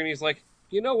standing right there, and he's like,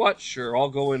 you know what? Sure, I'll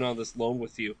go in on this loan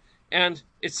with you. And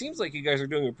it seems like you guys are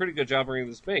doing a pretty good job running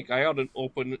this bank. I ought to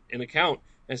open an account.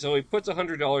 And so he puts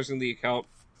 $100 in the account.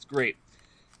 It's great.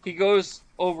 He goes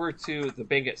over to the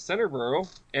bank at Centerboro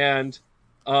and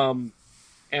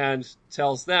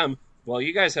tells them, well,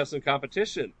 you guys have some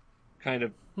competition. Kind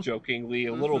of jokingly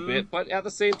a little bit, but at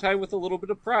the same time with a little bit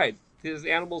of pride. His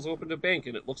animals opened a bank,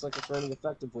 and it looks like it's running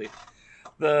effectively.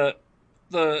 The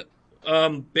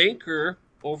banker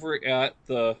over at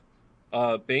the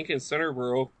bank in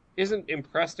Centerboro isn't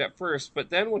impressed at first, but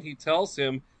then when he tells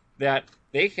him that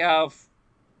they have,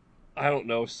 I don't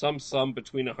know, some sum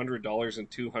between $100 and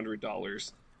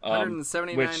 $200.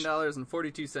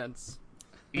 $179.42.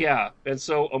 Yeah, and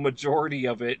so a majority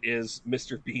of it is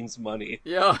Mr. Bean's money.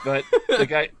 Yeah. But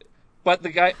the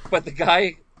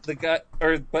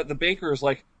banker is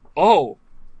like, oh,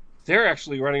 they're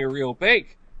actually running a real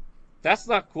bank. That's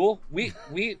not cool. We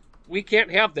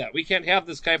can't have that. We can't have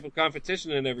this type of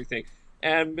competition and everything.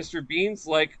 And Mr. Bean's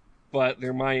like, but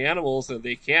they're my animals and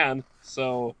they can,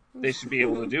 so they should be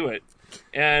able to do it.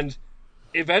 And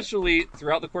eventually,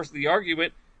 throughout the course of the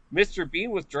argument, Mr.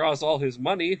 Bean withdraws all his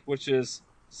money, which is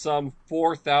some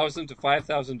 $4,000 to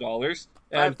 $5,000.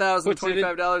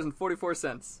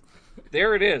 $5,025.44.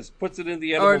 There it is. Puts it in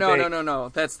the animal bank. No.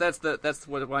 That's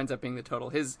what winds up being the total.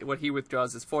 What he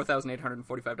withdraws is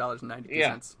 $4,845.92.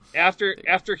 Yeah.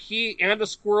 After he and a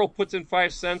squirrel puts in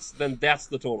 5 cents, then that's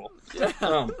the total.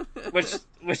 Yeah.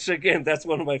 Which again, that's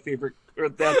one of my favorite. Or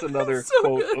that's another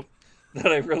quote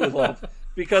that I really love,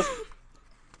 because.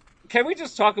 Can we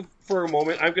just talk for a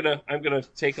moment? I'm gonna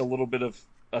take a little bit of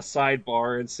a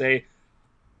sidebar and say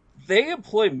they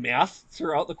employ math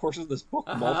throughout the course of this book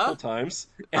multiple times,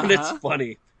 and it's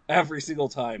funny every single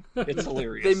time. It's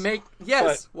hilarious.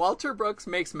 Walter Brooks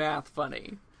makes math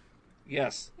funny.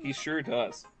 Yes, he sure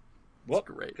does. Whoop,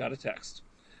 great. Got a text.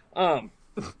 Let's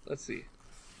see.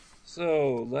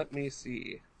 So let me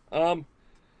see.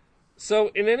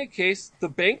 So in any case, the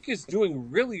bank is doing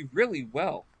really, really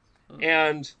well,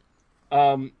 and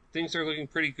things are looking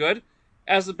pretty good.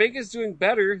 As the bank is doing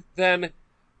better, then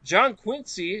John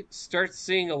Quincy starts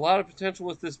seeing a lot of potential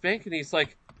with this bank, and he's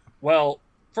like, well,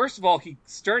 first of all, he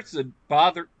starts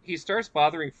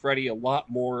bothering Freddie a lot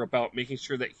more about making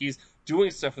sure that he's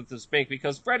doing stuff with this bank,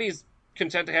 because Freddie's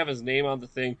content to have his name on the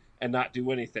thing and not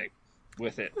do anything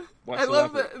with it whatsoever. I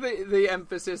love the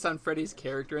emphasis on Freddie's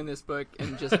character in this book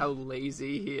and just how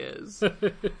lazy he is.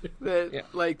 That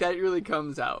really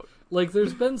comes out. Like,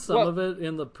 there's been some of it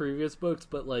in the previous books,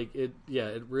 but it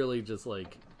really just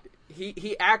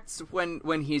He acts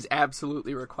when he's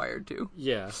absolutely required to.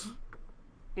 Yeah.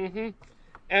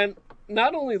 And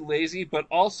not only lazy, but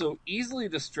also easily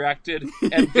distracted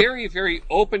and very, very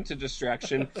open to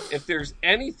distraction if there's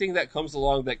anything that comes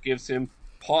along that gives him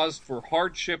pause for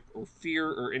hardship or fear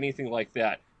or anything like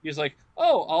that. He's like,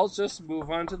 oh, I'll just move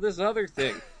on to this other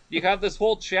thing. You have this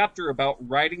whole chapter about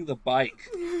riding the bike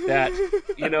that,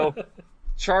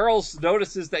 Charles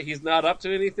notices that he's not up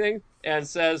to anything and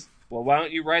says, well, why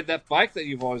don't you ride that bike that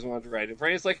you've always wanted to ride? And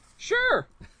Freddy's like, sure.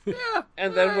 Yeah.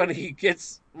 And then when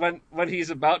he's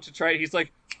about to try it, he's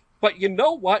like, but you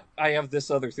know what? I have this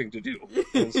other thing to do.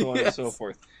 And so on and so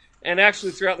forth. And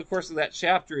actually throughout the course of that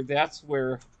chapter, that's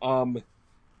where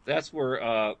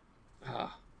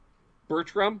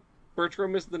Bertram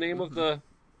is the name of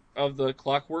the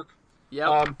clockwork.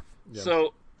 Yep.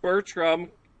 So Bertram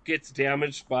gets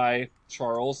damaged by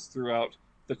Charles throughout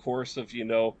the course of,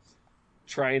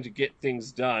 trying to get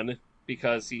things done,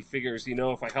 because he figures,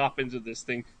 if I hop into this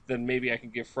thing, then maybe I can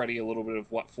give Freddy a little bit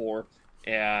of what for,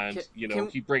 and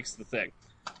he breaks the thing.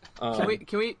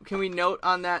 Can we note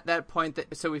on that point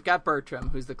that so we've got Bertram,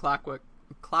 who's the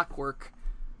clockwork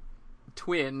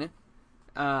twin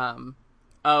of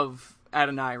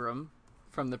Adoniram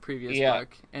from the previous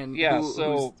book, and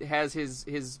who has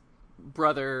his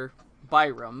brother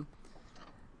Byram.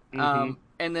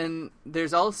 And then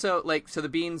there's also, so the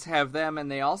Beans have them, and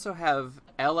they also have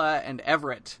Ella and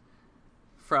Everett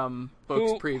from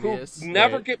books previous. Who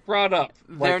never get brought up.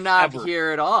 They're not ever.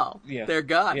 here at all. Yeah. They're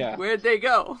gone. Yeah. Where'd they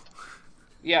go?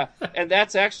 Yeah, and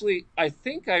that's actually, I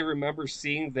think I remember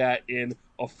seeing that in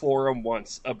a forum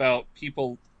once about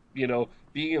people,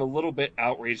 being a little bit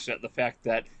outraged at the fact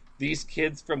that these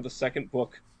kids from the second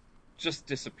book just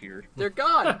disappeared. They're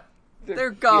gone. They're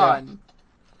gone.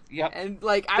 Yeah. And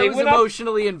I was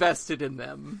emotionally invested in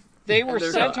them. They were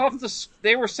sent off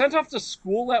to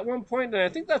school at one point, and I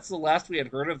think that's the last we had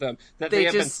heard of them. That they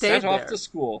have been sent off to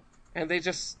school, and they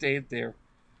just stayed there.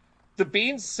 The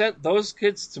Beans sent those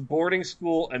kids to boarding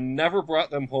school and never brought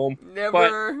them home.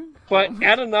 Never. But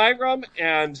Adoniram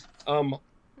and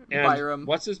Byram.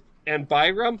 And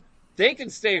Byram, they can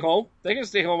stay home. They can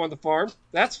stay home on the farm.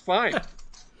 That's fine.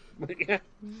 Yeah.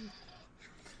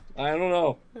 I don't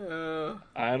know.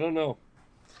 I don't know.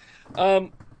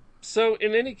 So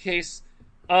in any case,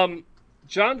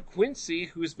 John Quincy,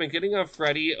 who's been getting on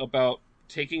Freddy about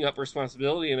taking up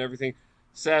responsibility and everything,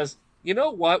 says, you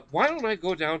know what? Why don't I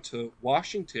go down to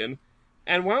Washington,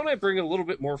 and why don't I bring a little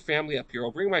bit more family up here?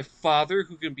 I'll bring my father,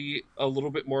 who can be a little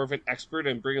bit more of an expert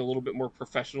and bring a little bit more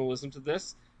professionalism to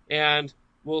this, and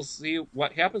we'll see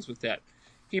what happens with that.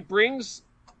 He brings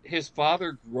his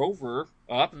father, Grover,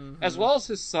 up, as well as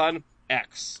his son,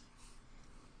 X.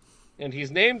 And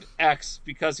he's named X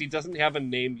because he doesn't have a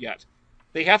name yet.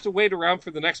 They have to wait around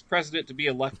for the next president to be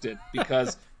elected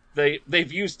because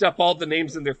they've used up all the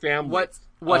names in their family.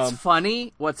 What's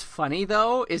funny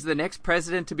though, is the next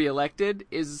president to be elected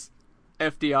is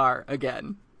FDR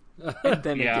again. And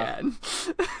then again.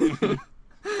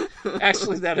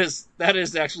 Actually, that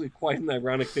is actually quite an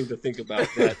ironic thing to think about.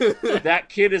 That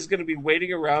kid is going to be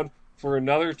waiting around for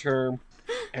another term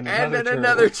and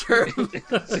another term.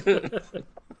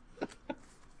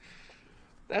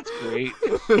 That's great.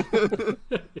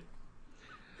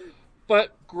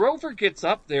 But Grover gets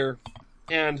up there,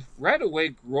 and right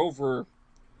away Grover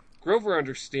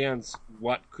understands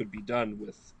what could be done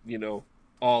with,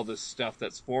 all this stuff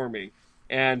that's forming.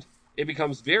 And it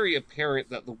becomes very apparent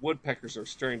that the woodpeckers are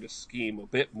starting to scheme a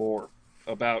bit more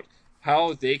about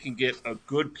how they can get a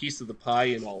good piece of the pie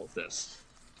in all of this.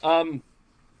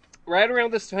 Right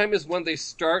around this time is when they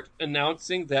start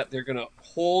announcing that they're going to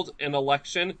hold an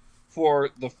election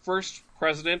for the first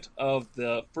president of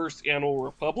the First Animal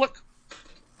Republic.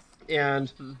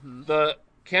 And the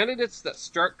candidates that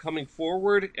start coming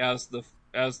forward as the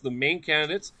main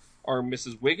candidates are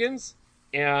Mrs. Wiggins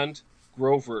and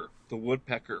Grover, the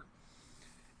woodpecker.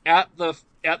 At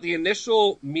the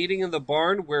initial meeting in the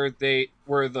barn where the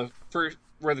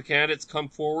candidates come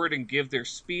forward and give their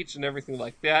speech and everything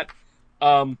like that,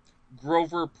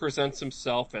 Grover presents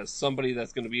himself as somebody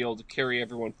that's going to be able to carry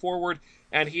everyone forward,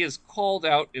 and he is called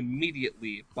out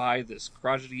immediately by this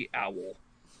crotchety owl.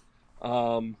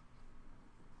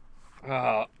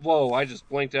 Whoa, I just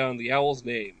blanked out on the owl's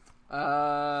name.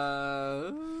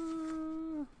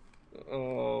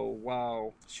 Oh,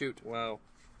 wow. Shoot. Wow.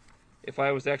 If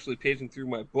I was actually paging through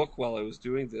my book while I was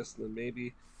doing this, then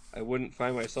maybe I wouldn't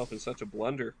find myself in such a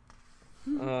blunder.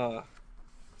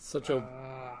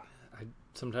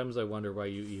 Sometimes I wonder why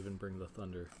you even bring the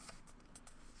thunder.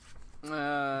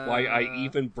 Why I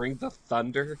even bring the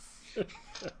thunder?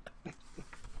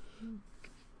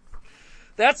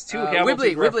 That's two Hamilton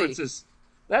Wibbly. references.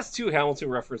 That's two Hamilton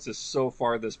references so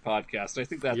far this podcast. I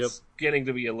think that's Yep. getting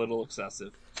to be a little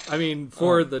excessive. I mean,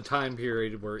 for the time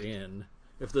period we're in,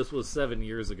 if this was 7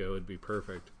 years ago, it'd be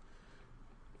perfect.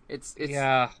 It's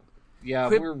Yeah,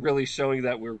 Whib- we're really showing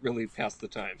that we're really past the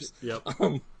times. Yep.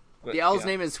 But, the owl's yeah.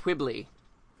 name is Whibbly.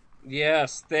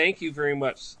 Yes, thank you very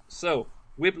much. So,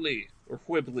 Wibbly,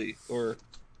 or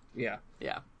yeah.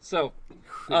 Yeah. So,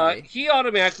 Whibbly. he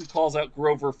automatically calls out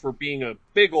Grover for being a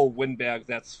big old windbag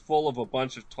that's full of a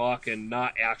bunch of talk and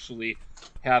not actually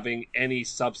having any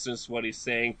substance to what he's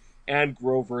saying, and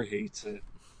Grover hates it.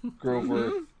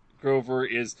 Grover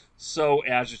is so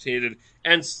agitated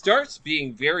and starts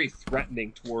being very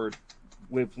threatening toward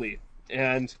Wibbly,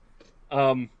 and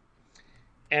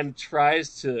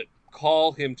tries to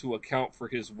call him to account for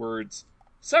his words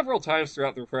several times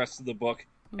throughout the rest of the book,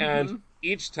 and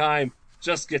each time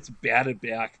just gets batted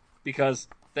back because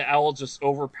the owl just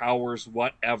overpowers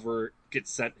whatever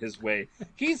gets sent his way.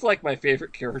 He's like my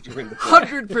favorite character in the book.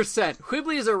 100%.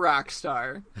 Whibbly is a rock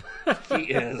star. He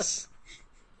is.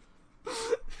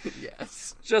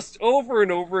 Yes. Just over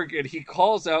and over again, he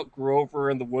calls out Grover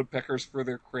and the woodpeckers for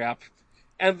their crap,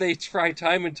 and they try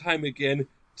time and time again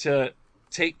to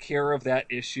take care of that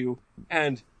issue,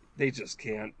 and they just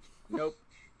can't. Nope.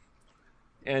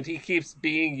 And he keeps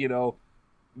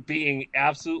being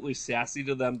absolutely sassy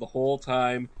to them the whole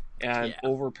time and Yeah.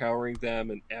 overpowering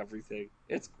them and everything.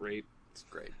 It's great. It's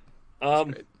great.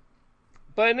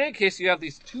 But in any case, you have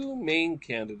these two main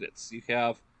candidates. You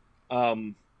have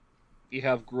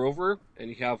Grover and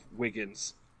you have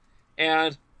Wiggins,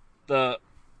 and the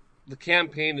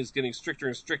campaign is getting stricter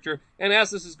and stricter. And as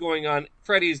this is going on,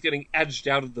 Freddie is getting edged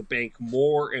out of the bank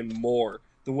more and more.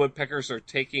 The woodpeckers are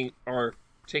taking over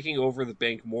the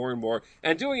bank more and more,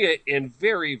 and doing it in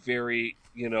very, very,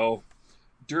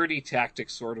 dirty tactic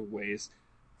sort of ways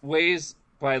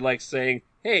by like saying,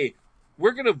 hey,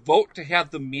 we're going to vote to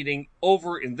have the meeting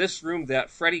over in this room that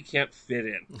Freddie can't fit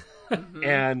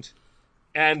in.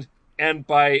 And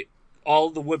by all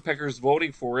the woodpeckers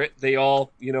voting for it, they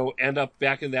all, end up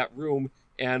back in that room,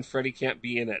 and Freddie can't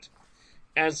be in it.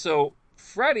 And so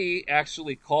Freddie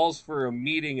actually calls for a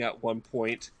meeting at one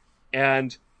point,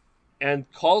 and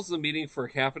calls the meeting for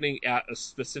happening at a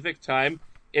specific time,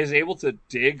 is able to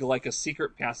dig like a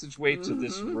secret passageway to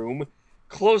this room,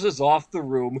 closes off the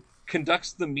room,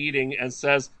 conducts the meeting, and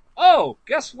says, oh,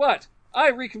 guess what?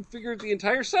 I reconfigured the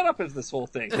entire setup of this whole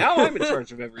thing. Now I'm in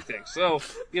charge of everything. So,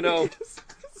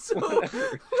 So,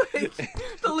 like,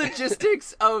 the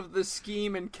logistics of the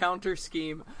scheme and counter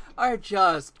scheme are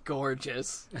just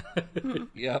gorgeous.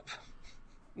 Yep.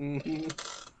 Mm-hmm.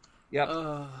 Yep.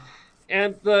 Uh,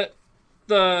 And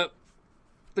the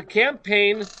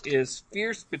campaign is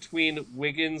fierce between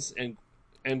Wiggins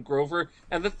and Grover.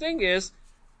 And the thing is,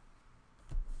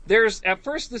 there's at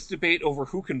first this debate over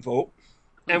who can vote,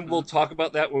 and we'll talk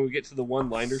about that when we get to the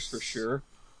one-liners for sure.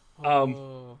 yes.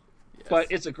 But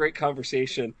it's a great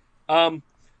conversation.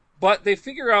 But they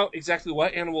figure out exactly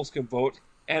what animals can vote,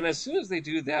 and as soon as they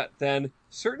do that, then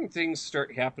certain things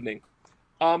start happening.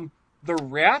 The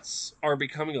rats are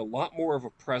becoming a lot more of a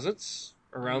presence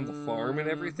around the farm and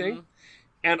everything.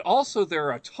 And also there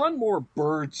are a ton more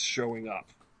birds showing up.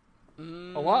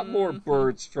 A lot more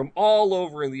birds from all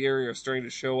over in the area are starting to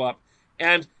show up.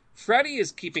 And Freddie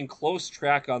is keeping close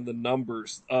track on the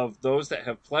numbers of those that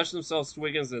have pledged themselves to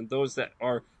Wiggins and those that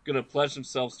are going to pledge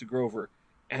themselves to Grover.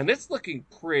 And it's looking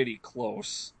pretty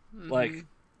close. Like,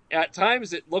 at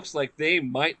times it looks like they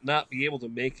might not be able to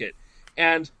make it.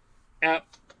 And at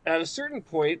a certain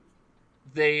point,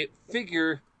 they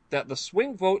figure that the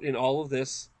swing vote in all of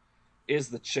this is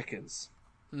the chickens.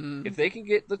 If they can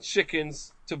get the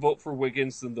chickens to vote for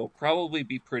Wiggins, then they'll probably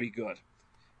be pretty good.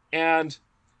 And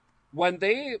when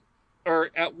they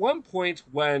are at one point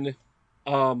when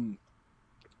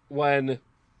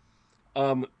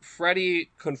Freddie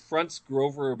confronts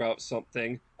Grover about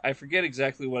something, I forget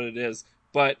exactly what it is,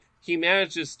 but he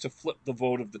manages to flip the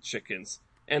vote of the chickens.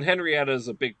 And Henrietta is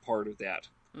a big part of that.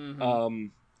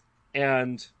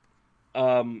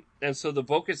 And so the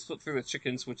vote gets flipped for the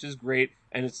chickens, which is great,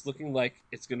 and it's looking like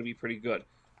it's going to be pretty good.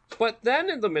 But then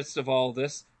in the midst of all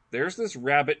this, there's this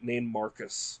rabbit named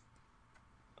Marcus.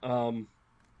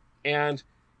 And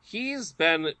he's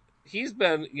been,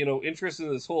 interested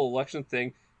in this whole election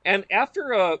thing, and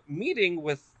after a meeting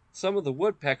with some of the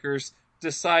woodpeckers,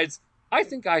 decides, I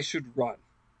think I should run.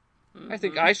 I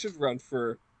think I should run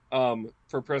for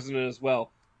president as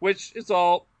well, which is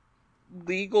all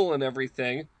legal and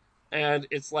everything. And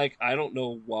it's like, I don't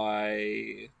know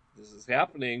why this is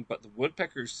happening, but the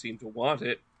woodpeckers seem to want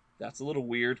it. That's a little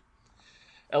weird.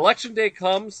 Election day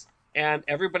comes, and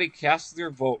everybody casts their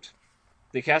vote.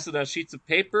 They cast it on sheets of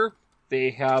paper.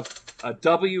 They have a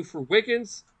W for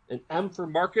Wiggins, an M for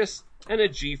Marcus, and a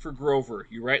G for Grover.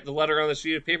 You write the letter on the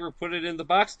sheet of paper, put it in the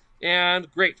box,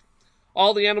 and great.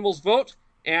 All the animals vote,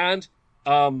 and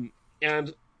a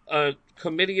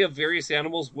committee of various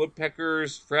animals,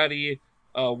 woodpeckers, Freddy,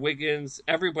 Wiggins,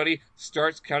 everybody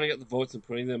starts counting up the votes and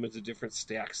putting them into different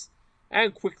stacks.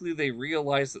 And quickly they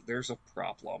realize that there's a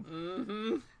problem.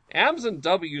 Mm-hmm. M's and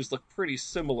W's look pretty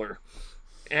similar.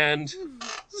 And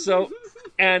so,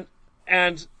 and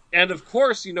of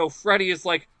course, Freddy is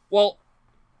like, well,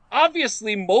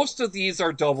 obviously most of these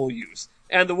are W's.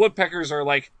 And the woodpeckers are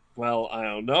like, well, I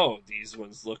don't know. These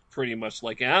ones look pretty much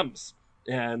like M's.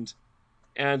 And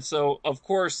so, of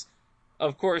course,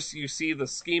 you see the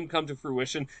scheme come to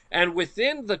fruition. And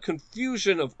within the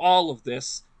confusion of all of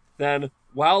this, then,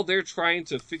 while they're trying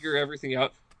to figure everything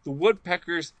out, the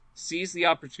woodpeckers seize the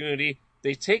opportunity.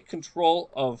 They take control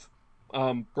of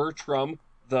Bertram,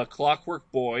 the Clockwork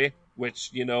Boy,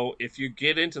 which, if you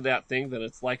get into that thing, then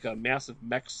it's like a massive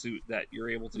mech suit that you're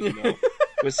able to,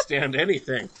 withstand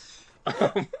anything.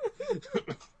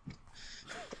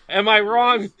 Am I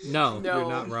wrong? No, you're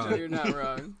not wrong. You're not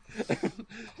wrong.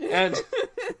 and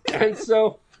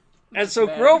so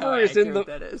Grover is in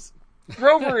the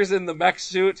Grover is in the mech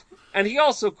suit, and he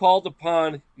also called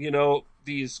upon,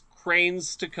 these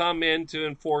cranes to come in to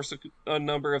enforce a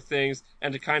number of things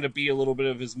and to kind of be a little bit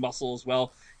of his muscle as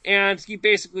well. And he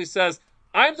basically says,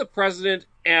 I'm the president,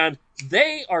 and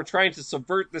they are trying to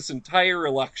subvert this entire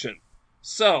election.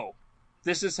 So,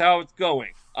 this is how it's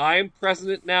going. I'm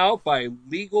president now by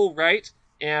legal right,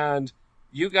 and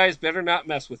you guys better not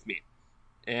mess with me.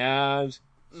 And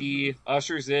he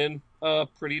ushers in a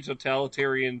pretty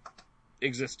totalitarian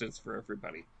existence for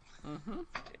everybody.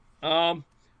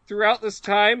 Throughout this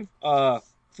time,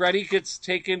 Freddy gets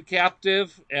taken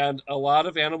captive, and a lot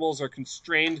of animals are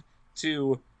constrained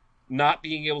to not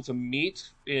being able to meet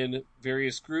in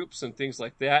various groups and things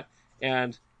like that,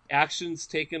 and actions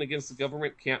taken against the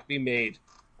government can't be made.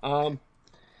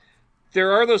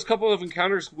 There are those couple of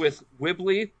encounters with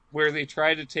Wibbly where they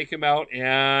try to take him out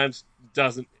and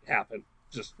doesn't happen.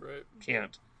 Just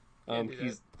can't.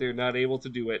 They're not able to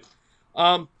do it.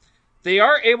 They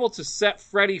are able to set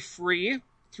Freddy free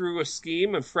through a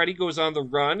scheme, and Freddy goes on the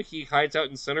run. He hides out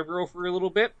in Centerboro for a little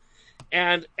bit,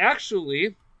 and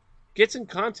actually gets in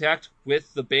contact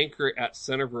with the banker at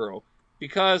Centerboro,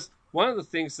 because one of the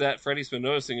things that Freddy's been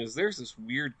noticing is there's this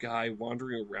weird guy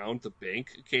wandering around the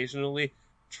bank occasionally,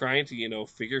 trying to,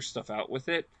 figure stuff out with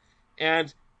it.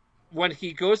 And when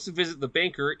he goes to visit the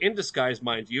banker, in disguise,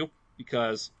 mind you,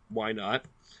 because why not,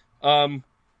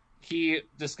 he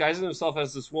disguises himself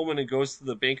as this woman and goes to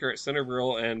the banker at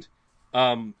Centerboro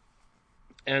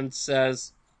and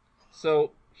says,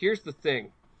 so, here's the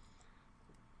thing.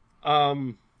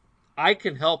 I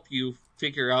can help you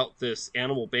figure out this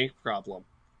animal bank problem.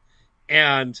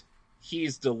 And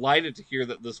he's delighted to hear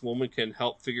that this woman can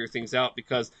help figure things out,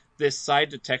 because this side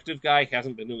detective guy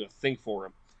hasn't been doing a thing for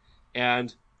him.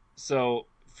 And so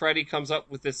Freddy comes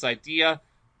up with this idea.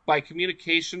 By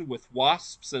communication with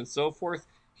wasps and so forth,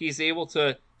 he's able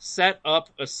to set up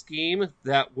a scheme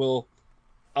that will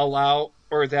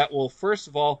first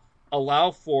of all allow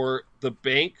for the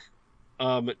bank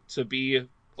to be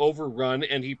overrun,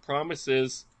 and he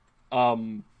promises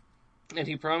the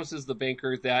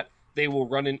banker that they will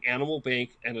run an animal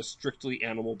bank and a strictly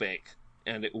animal bank,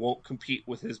 and it won't compete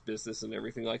with his business and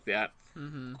everything like that.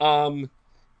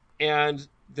 And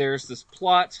there's this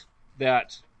plot to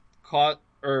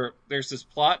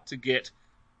get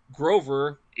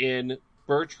Grover in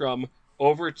Bertram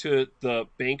over to the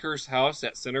banker's house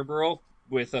at Centerboro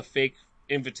with a fake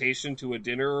invitation to a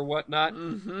dinner or whatnot.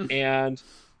 And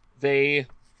they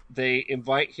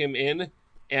invite him in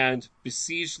and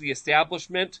besiege the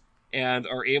establishment and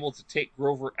are able to take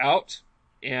Grover out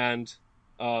and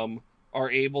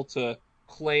are able to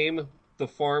claim the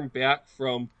farm back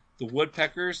from the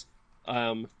woodpeckers.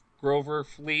 Grover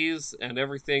flees and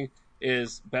everything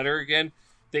is better again.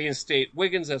 They instate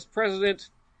Wiggins as president,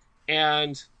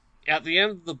 and at the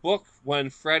end of the book, when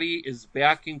Freddy is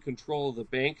back in control of the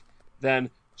bank, then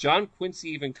John Quincy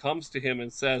even comes to him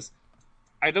and says,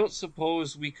 I don't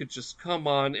suppose we could just come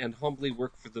on and humbly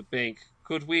work for the bank,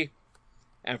 could we?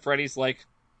 And Freddy's like,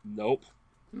 nope.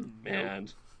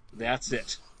 And that's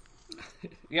it.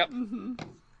 Yep.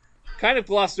 Kind of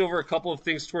glossed over a couple of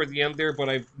things toward the end there, but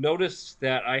I've noticed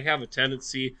that I have a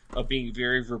tendency of being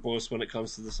very verbose when it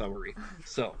comes to the summary.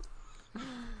 So.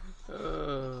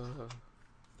 And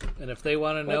if they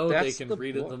want to know, they can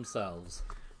read it themselves.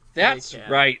 That's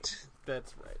right.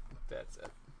 That's right. That's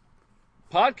it.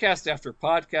 podcast after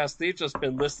podcast, they've just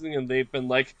been listening and they've been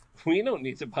like, we don't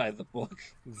need to buy the book.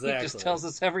 Exactly. He just tells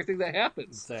us everything that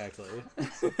happens. Exactly.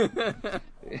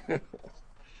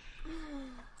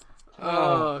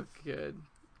 Oh, good.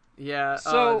 Yeah.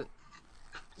 So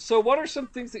what are some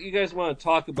things that you guys want to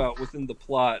talk about within the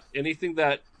plot? Anything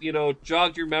that,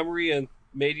 jogged your memory and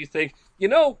made you think,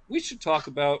 we should talk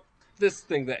about this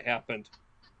thing that happened?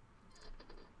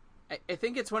 I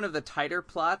think it's one of the tighter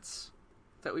plots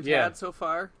that we've Yeah. had so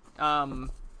far.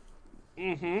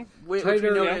 Which we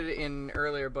Tighter, noted in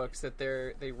earlier books that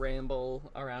they ramble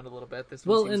around a little bit. This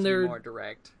one Well, seems and to be they're- more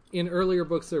direct. In earlier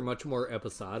books, they're much more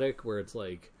episodic, where it's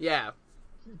like Yeah.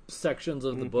 sections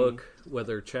of the book,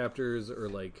 whether chapters or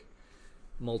like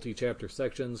multi-chapter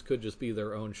sections, could just be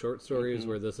their own short stories,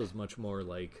 where this is much more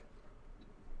like,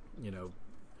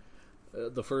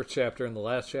 the first chapter and the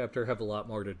last chapter have a lot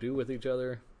more to do with each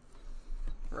other.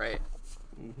 Right.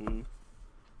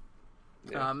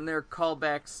 Yeah. There are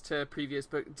callbacks to previous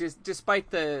books,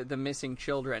 despite the missing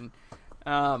children.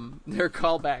 There are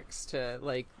callbacks to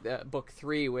like book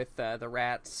 3 with the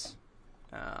rats.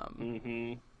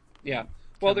 Yeah.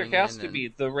 Well, there Coming has in to and- be.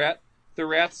 The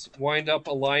rats wind up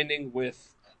aligning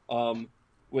with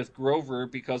Grover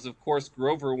because, of course,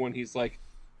 Grover, when he's like,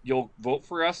 "You'll vote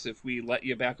for us if we let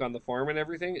you back on the farm and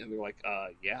everything," and they're like,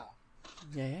 yeah."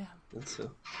 Yeah. And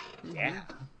so, yeah.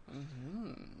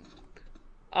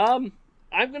 I'm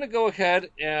gonna go ahead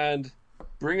and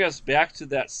bring us back to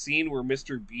that scene where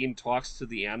Mr. Bean talks to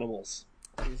the animals.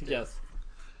 Yes.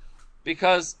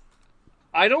 Because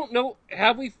I don't know,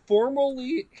 have we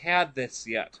formally had this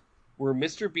yet? Where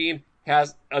Mr. Bean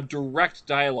has a direct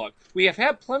dialogue. We have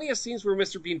had plenty of scenes where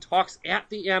Mr. Bean talks at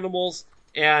the animals,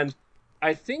 and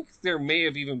I think there may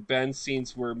have even been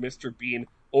scenes where Mr. Bean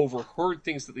overheard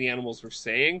things that the animals were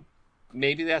saying.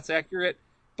 Maybe that's accurate,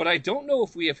 but I don't know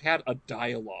if we have had a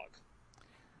dialogue.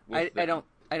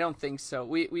 I don't think so.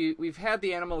 We've had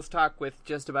the animals talk with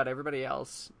just about everybody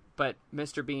else, but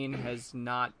Mr. Bean has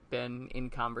not been in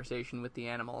conversation with the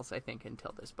animals, I think,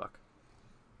 until this book.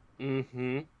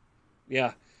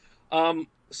 Yeah.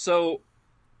 So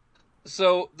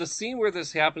the scene where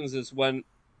this happens is when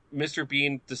Mr.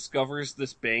 Bean discovers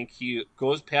this bank. He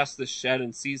goes past the shed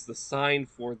and sees the sign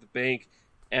for the bank,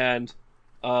 and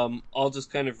I'll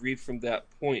just kind of read from that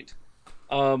point.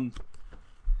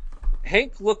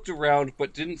 Hank looked around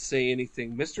but didn't say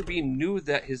anything. Mr. Bean knew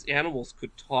that his animals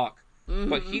could talk,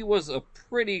 but he was a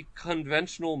pretty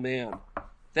conventional man.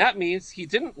 That means he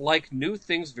didn't like new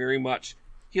things very much.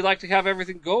 He liked to have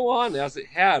everything go on as it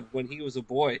had when he was a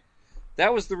boy.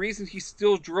 That was the reason he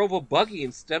still drove a buggy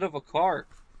instead of a car.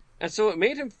 And so it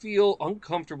made him feel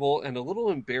uncomfortable and a little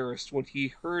embarrassed when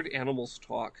he heard animals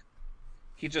talk.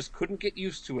 He just couldn't get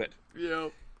used to it.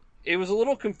 Yep. It was a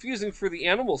little confusing for the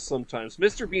animals sometimes.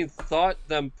 Mr. Bean thought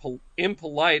them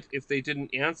impolite if they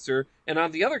didn't answer, and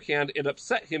on the other hand, it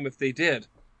upset him if they did.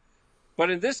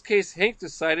 But in this case, Hank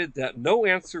decided that no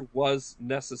answer was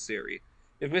necessary.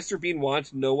 If Mr. Bean wanted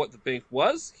to know what the bank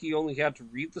was, he only had to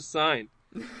read the sign.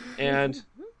 And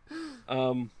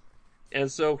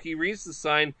so he reads the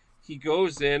sign, he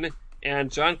goes in,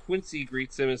 and John Quincy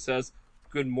greets him and says,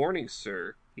 "Good morning,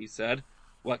 sir," he said.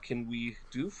 "What can we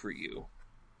do for you?"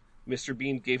 Mr.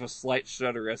 Bean gave a slight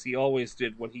shudder, as he always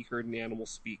did when he heard an animal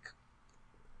speak.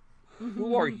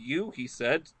 "Who are you?" he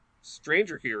said.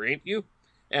 "Stranger here, ain't you?"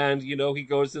 And, he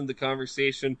goes into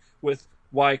conversation with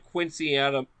why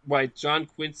John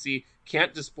Quincy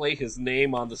can't display his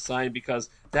name on the sign because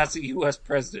that's a U.S.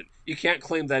 president. You can't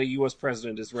claim that a U.S.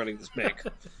 president is running this bank.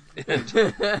 And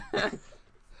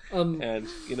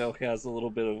has a little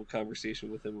bit of a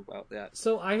conversation with him about that.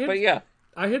 So I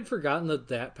had forgotten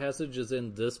that passage is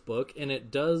in this book, and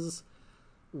it does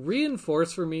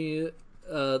reinforce for me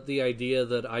the idea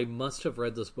that I must have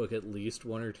read this book at least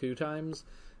 1 or 2 times,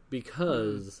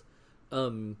 because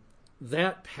unless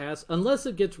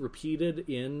it gets repeated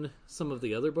in some of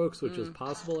the other books, which is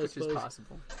possible, I suppose. Which is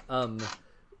possible.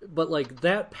 But like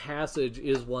that passage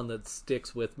is one that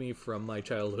sticks with me from my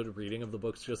childhood reading of the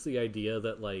books. Just the idea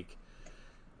that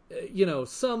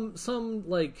some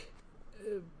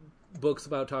books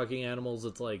about talking animals,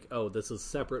 it's like, oh, this is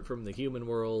separate from the human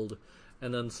world,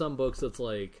 and then some books it's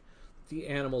like the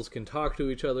animals can talk to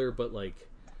each other, but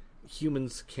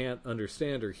humans can't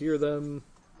understand or hear them,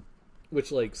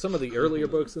 which some of the earlier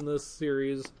books in this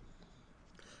series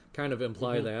kind of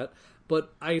imply that.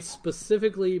 But I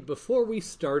specifically, before we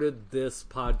started this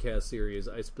podcast series,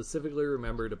 I specifically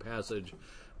remembered a passage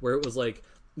where it was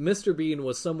Mr. Bean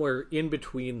was somewhere in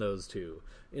between those two,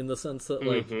 in the sense that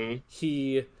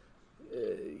he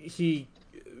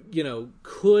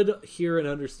could hear and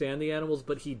understand the animals,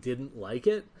 but he didn't like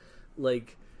it.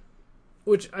 like,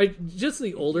 which just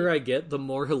the older I get, the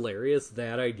more hilarious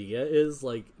that idea is.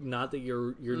 Like, not that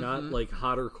you're not like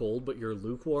hot or cold, but you're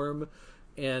lukewarm.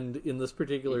 And in this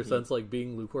particular sense, like,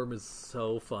 being lukewarm is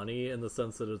so funny in the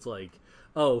sense that it's like,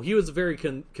 oh, he was very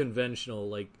conventional.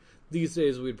 Like, these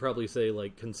days we'd probably say,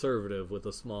 like, conservative with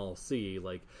a small c.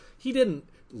 Like, he didn't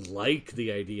like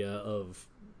the idea of,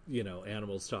 you know,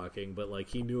 animals talking, but, like,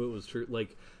 he knew it was true.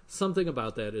 Like, something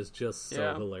about that is just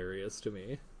so hilarious to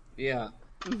me. Yeah.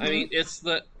 I mean, it's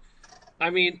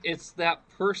that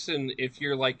person, if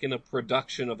you're, like, in a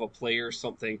production of a play or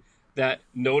something, that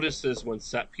notices when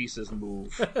set pieces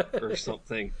move or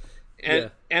something.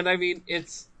 And I mean,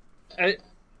 it's a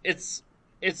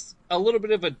little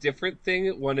bit of a different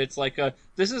thing when it's like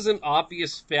this is an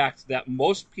obvious fact that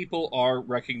most people are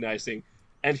recognizing,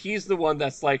 and he's the one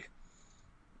that's like,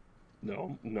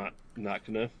 no, not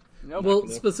gonna. Nope. Well,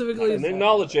 specifically,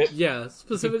 acknowledge it. Yeah,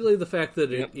 specifically the fact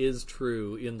that it is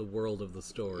true in the world of the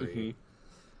story.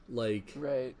 Like,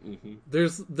 right.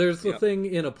 There's the thing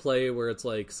in a play where it's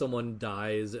like someone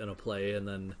dies in a play and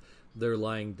then they're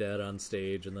lying dead on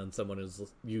stage, and then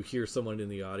you hear someone in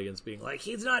the audience being like,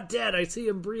 he's not dead, I see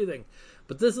him breathing.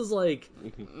 But this is like,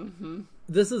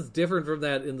 this is different from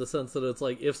that in the sense that it's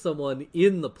like if someone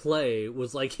in the play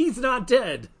was like, he's not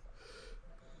dead.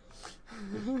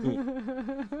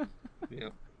 Yeah.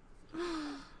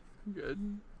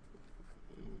 Good.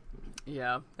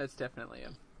 Yeah, that's definitely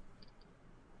a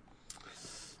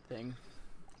thing.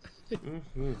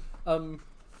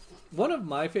 One of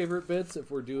my favorite bits, if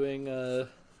we're doing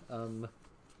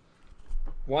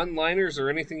one-liners or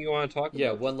anything you want to talk about.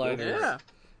 Yeah, one-liners. Yeah.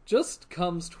 Just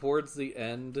comes towards the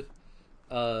end.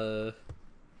 Let's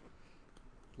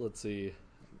see.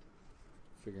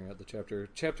 Figuring out the chapter.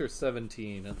 Chapter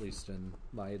 17, at least in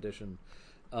my edition.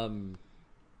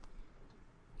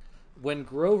 When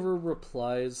Grover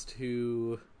replies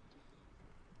to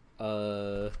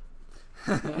Henry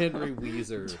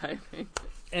Weezer,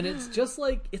 and it's just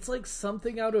like, it's like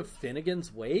something out of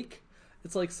Finnegan's Wake.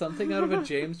 It's like something out of a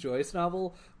James Joyce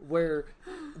novel where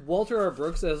Walter R.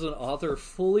 Brooks as an author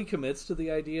fully commits to the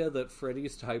idea that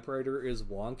Freddy's typewriter is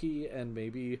wonky, and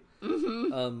maybe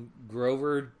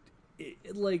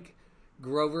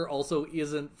Grover also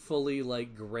isn't fully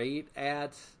like great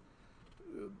at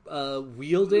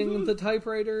wielding the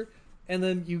typewriter, and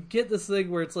then you get this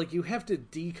thing where it's like you have to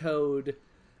decode,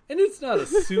 and it's not a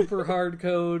super hard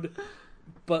code,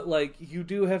 but like you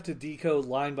do have to decode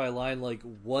line by line like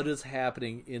what is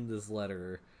happening in this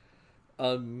letter.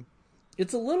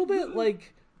 It's a little bit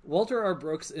like Walter R.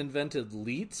 Brooks invented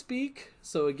leet speak,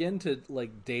 so again, to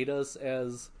like date us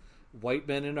as white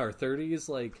men in our 30s,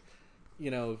 like, you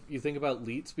know, you think about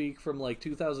leet speak from like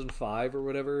 2005 or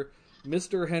whatever,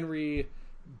 Mr. Henry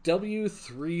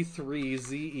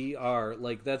W33ZER,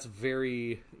 like that's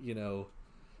very, you know,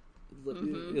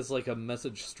 is like a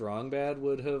message Strongbad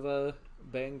would have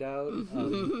banged out.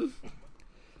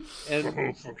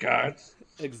 And for God.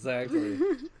 Exactly.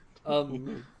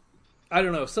 I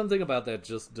don't know, something about that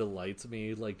just delights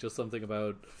me, like just something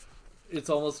about, it's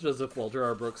almost as if Walter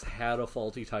R. Brooks had a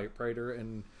faulty typewriter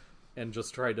and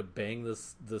just tried to bang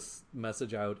this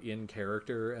message out in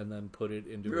character and then put it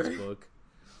into his book.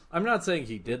 I'm not saying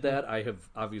he did that. I have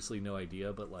obviously no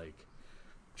idea, but like,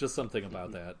 just something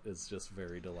about that is just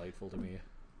very delightful to me.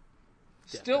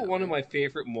 Still, one of my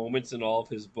favorite moments in all of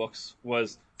his books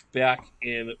was back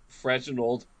in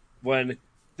Freginald when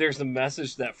there's a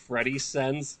message that Freddy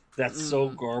sends that's so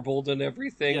garbled and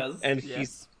everything,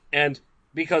 and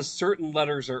because certain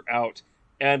letters are out,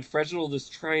 and Freginald is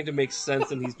trying to make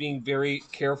sense, and he's being very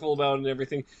careful about it and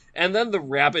everything, and then the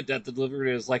rabbit that delivered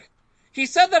it is like, he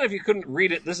said that if you couldn't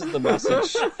read it, this is the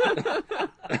message.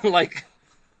 like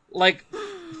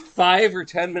 5 or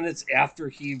 10 minutes after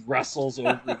he wrestles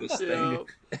over this thing.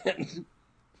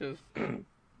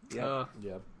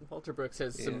 Walter Brooks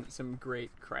has some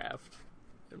great craft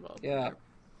involved. Yeah.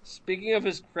 Speaking of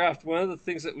his craft, one of the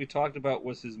things that we talked about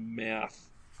was his math.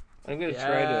 I'm gonna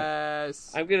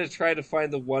try to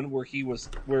find the one where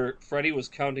Freddy was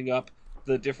counting up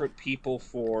the different people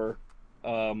for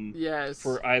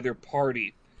either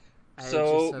party.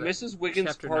 So Mrs.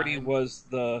 Wiggins' party was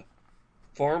the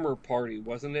farmer party,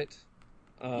 wasn't it?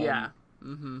 Yeah,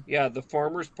 the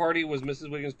farmer's party was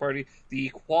Mrs. Wiggins' party. The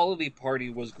equality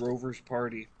party was Grover's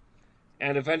party.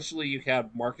 And eventually you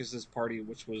had Marcus's party,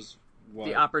 which was what?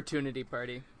 The opportunity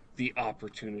party. The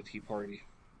opportunity party.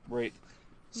 Right.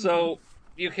 So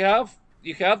you have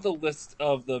the list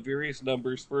of the various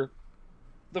numbers for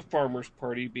the farmer's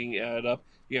party being added up.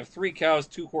 You have 3 cows,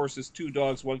 2 horses, 2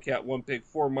 dogs, 1 cat, 1 pig,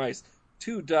 4 mice,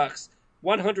 2 ducks,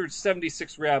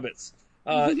 176 rabbits.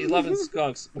 11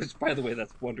 skunks, which, by the way,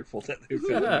 that's wonderful that they're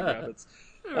fed rabbits.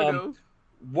 I don't know.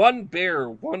 1 bear,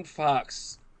 1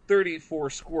 fox, 34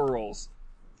 squirrels,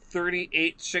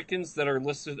 38 chickens that are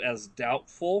listed as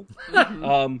doubtful,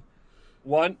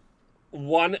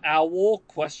 one owl,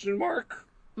 question mark,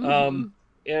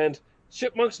 and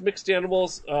chipmunks, mixed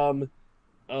animals,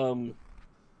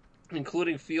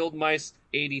 including field mice,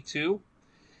 82.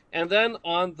 And then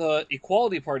on the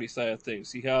Equality Party side of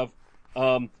things, you have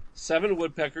 7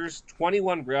 woodpeckers,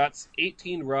 21 rats,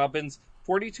 18 robins,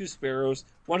 42 sparrows,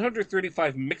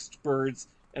 135 mixed birds,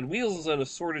 and weasels and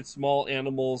assorted small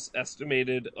animals,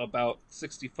 estimated about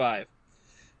 65.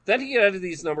 Then he added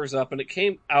these numbers up, and it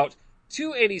came out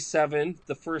 287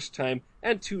 the first time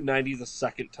and 290 the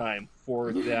second time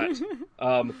for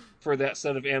that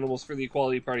set of animals for the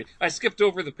Equality Party. I skipped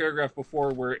over the paragraph before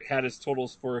where it had his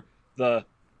totals for the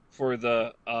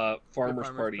Farmers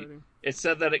Party. It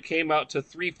said that it came out to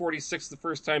 346 the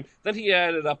first time. Then he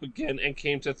added up again and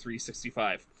came to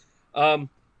 365.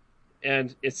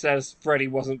 And it says Freddy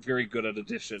wasn't very good at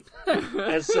addition.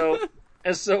 and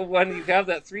so when you have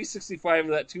that 365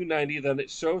 and that 290, then it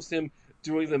shows him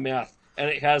doing the math. And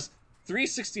it has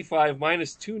 365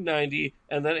 minus 290,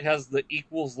 and then it has the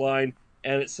equals line,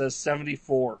 and it says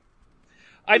 74.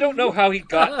 I don't know how he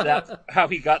got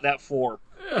that 4.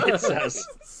 It says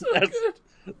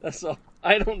that's all.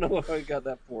 I don't know how he got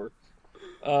that 4.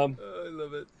 I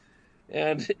love it.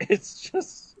 And it's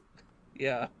just,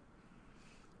 yeah,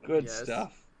 good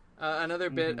stuff. Another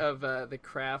bit of the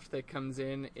craft that comes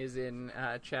in is in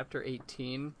chapter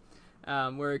 18,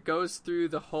 where it goes through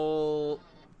the whole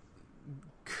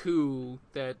coup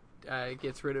that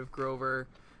gets rid of Grover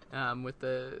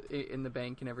in the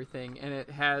bank and everything, and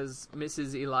it has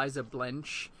Mrs. Eliza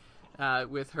Blench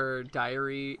with her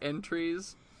diary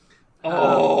entries.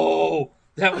 Oh,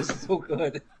 that was so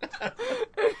good.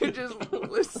 It just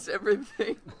lists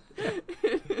everything.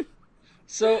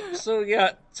 So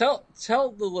yeah, tell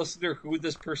the listener who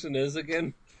this person is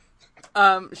again.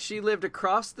 She lived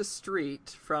across the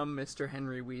street from Mr.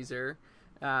 Henry Weezer,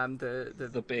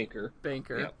 the banker.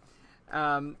 Yep.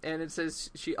 And it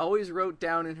says she always wrote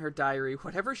down in her diary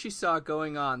whatever she saw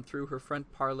going on through her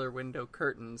front parlor window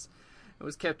curtains. It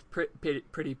was kept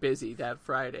pretty busy that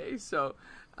Friday. So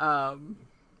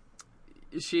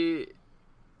she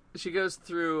goes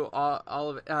through all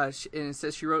of it, and it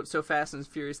says she wrote so fast and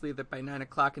furiously that by 9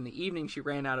 o'clock in the evening she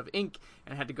ran out of ink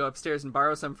and had to go upstairs and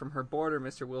borrow some from her boarder,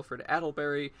 Mr. Wilfred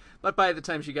Attlebury. But by the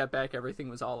time she got back, everything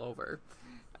was all over.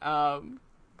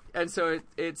 And so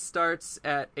it starts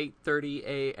at 8:30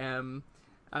 a.m.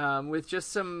 With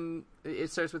just some.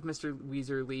 It starts with Mr.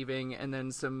 Weezer leaving, and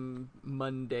then some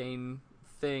mundane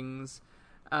things.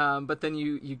 But then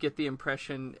you get the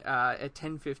impression at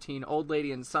 10:15, old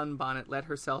lady in sunbonnet let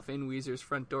herself in Weezer's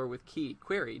front door with key.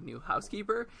 Query, new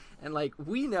housekeeper? And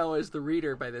we know as the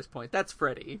reader by this point, that's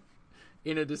Freddy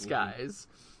in a disguise.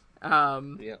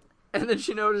 Yeah. And then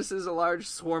she notices a large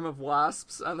swarm of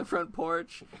wasps on the front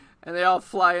porch, and they all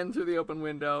fly in through the open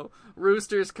window.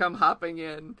 Roosters come hopping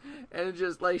in, and it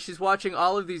just she's watching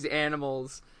all of these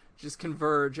animals just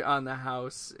converge on the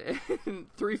house.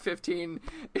 3:15,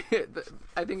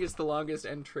 I think it's the longest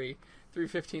entry.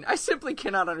 3:15. I simply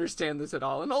cannot understand this at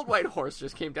all. An old white horse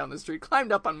just came down the street,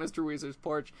 climbed up on Mr. Weezer's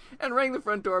porch, and rang the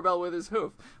front doorbell with his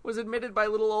hoof. Was admitted by a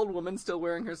little old woman still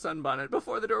wearing her sunbonnet.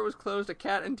 Before the door was closed, a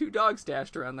cat and 2 dogs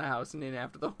dashed around the house and in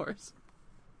after the horse.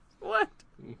 What?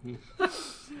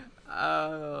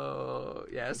 Oh,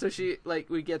 yeah. So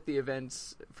we get the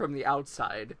events from the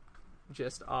outside,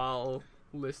 just all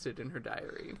listed in her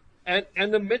diary. And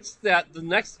amidst that, the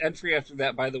next entry after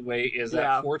that, by the way, is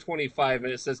at 4:25, and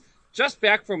it says, just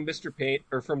back from Mr. Payne,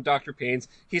 or from Dr. Payne's.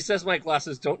 He says my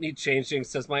glasses don't need changing,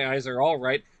 says my eyes are all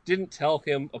right. Didn't tell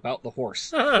him about the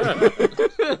horse. I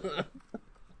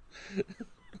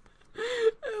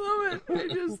love it. I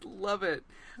just love it.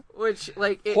 Which,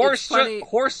 it's funny.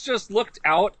 Horse just looked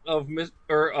out of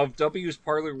W's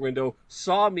parlor window,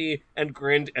 saw me, and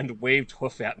grinned and waved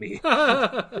hoof at me.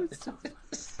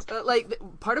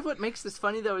 Part of what makes this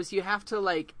funny, though, is you have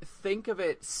to, think of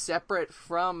it separate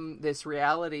from this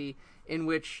reality in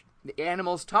which the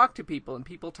animals talk to people and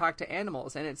people talk to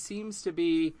animals. And it seems to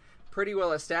be pretty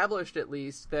well established, at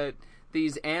least, that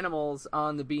these animals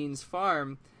on the Beans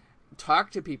farm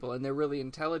talk to people and they're really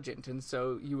intelligent, and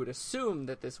so you would assume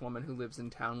that this woman who lives in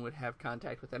town would have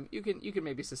contact with them. You can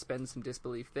maybe suspend some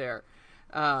disbelief there,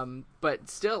 but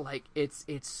still, it's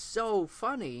so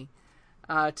funny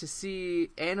to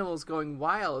see animals going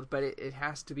wild, but it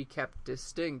has to be kept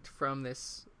distinct from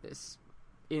this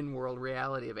in-world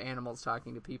reality of animals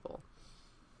talking to people.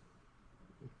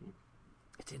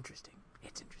 It's interesting.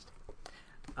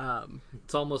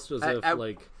 It's almost as if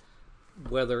like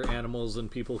whether animals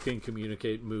and people can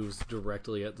communicate moves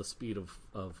directly at the speed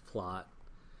of plot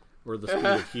or the speed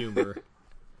of humor.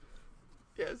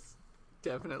 Yes,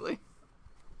 definitely.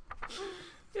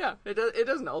 Yeah, it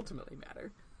doesn't ultimately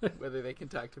matter whether they can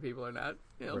talk to people or not.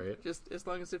 You know, Right. just as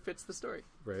long as it fits the story.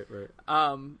 Right.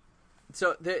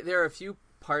 So there are a few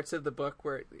parts of the book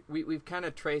where we've kind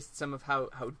of traced some of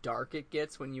how dark it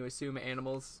gets when you assume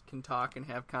animals can talk and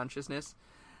have consciousness,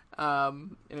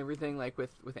 and everything, like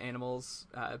with animals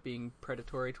being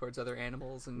predatory towards other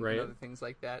animals and Right. other things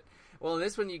like that. Well, in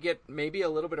this one, you get maybe a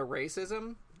little bit of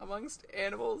racism amongst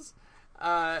animals.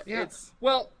 It's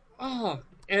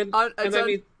and on- I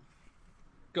mean,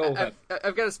 go ahead.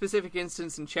 I've got a specific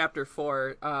instance in chapter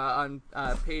 4 on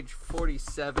page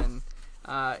 47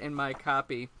 in my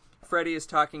copy. Freddy is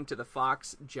talking to the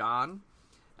fox, John.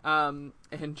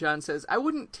 And John says, I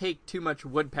wouldn't take too much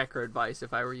woodpecker advice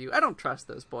if I were you. I don't trust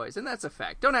those boys, and that's a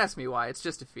fact. Don't ask me why, it's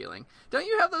just a feeling. Don't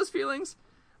you have those feelings?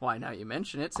 Why, now you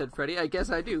mention it, said Freddy, I guess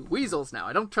I do. Weasels now.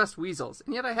 I don't trust weasels,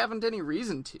 and yet I haven't any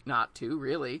reason not to,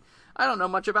 really. I don't know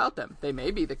much about them. They may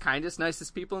be the kindest,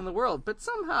 nicest people in the world, but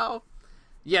somehow...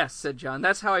 Yes, said John,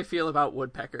 that's how I feel about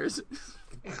woodpeckers.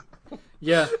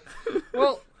 Yeah.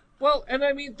 Well, and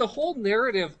I mean, the whole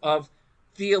narrative of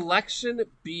the election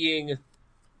being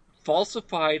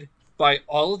falsified by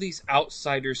all of these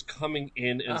outsiders coming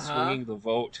in and swinging the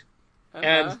vote.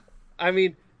 And, I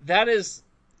mean, that is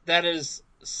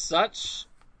such...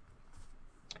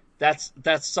 That's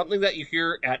something that you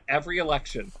hear at every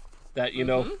election. That, you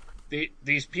know,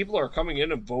 these people are coming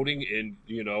in and voting in,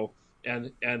 you know,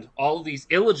 and all of these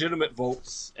illegitimate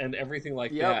votes and everything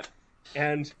like that.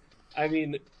 And, I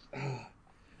mean...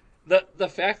 The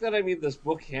fact that, I mean, this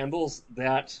book handles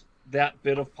that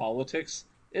bit of politics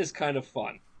is kind of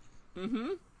fun.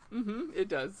 It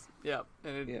does. Yeah,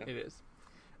 and it is.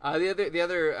 The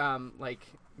other like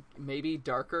maybe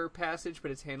darker passage,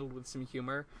 but it's handled with some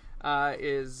humor.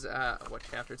 Is what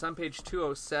chapter? It's on page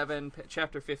 207,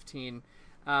 chapter 15.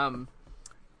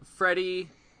 Freddy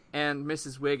and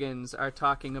Mrs. Wiggins are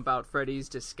talking about Freddy's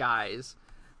disguise,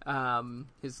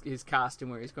 his costume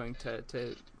where he's going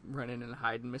to run in and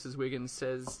hide. And Mrs. Wiggins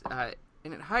says,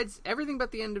 and it hides everything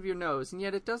but the end of your nose, and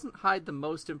yet it doesn't hide the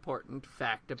most important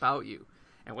fact about you.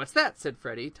 And what's that? Said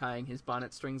Freddy, tying his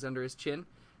bonnet strings under his chin.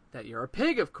 That you're a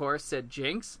pig, of course, said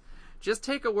Jinx. Just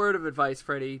take a word of advice,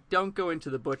 Freddy. Don't go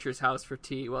into the butcher's house for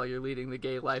tea while you're leading the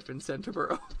gay life in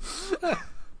Centerboro.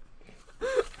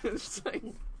 It's like,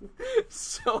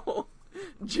 so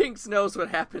Jinx knows what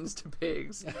happens to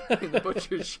pigs in the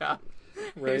butcher's shop.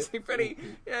 Right. He's like, Freddy,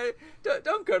 yeah,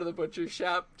 don't go to the butcher's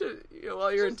shop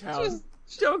while you're in town.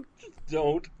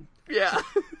 Don't. Yeah.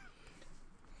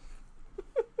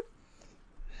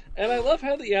 And I love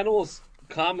how the animals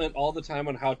comment all the time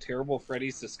on how terrible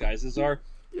Freddy's disguises are.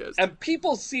 Yes. And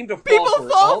people seem to fall for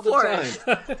it all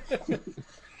the time.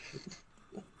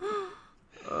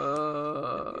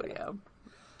 Yeah.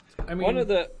 I mean,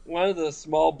 one of the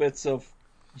small bits of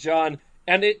John,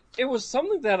 and it was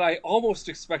something that I almost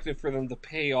expected for them to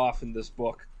pay off in this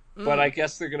book, but I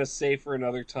guess they're going to save for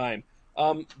another time.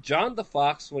 John the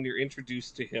Fox, when you're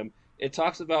introduced to him, it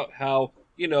talks about how,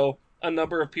 you know, a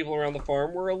number of people around the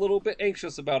farm were a little bit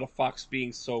anxious about a fox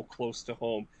being so close to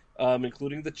home,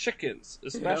 including the chickens,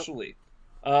 especially.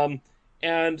 Yep.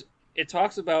 And it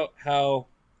talks about how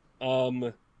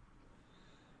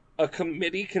a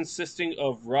committee consisting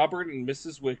of Robert and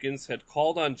Mrs. Wiggins had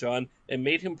called on John and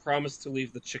made him promise to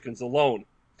leave the chickens alone.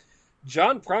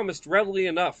 John promised readily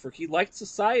enough, for he liked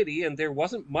society, and there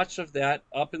wasn't much of that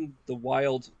up in the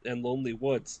wild and lonely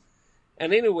woods.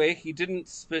 And anyway, he didn't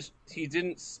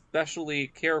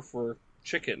specially care for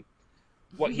chicken.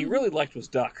 What he really liked was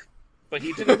duck, but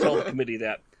he didn't tell the committee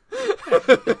that.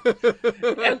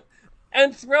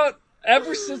 and throughout,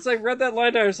 ever since I read that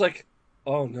line, I was like,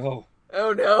 oh no.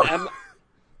 Oh no.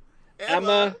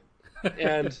 Emma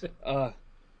and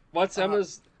what's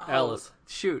Emma's? Alice.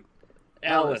 Shoot.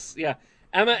 Alice. Yeah.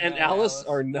 Emma and Alice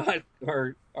are not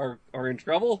are in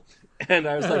trouble, and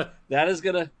I was like, that's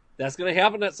gonna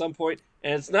happen at some point,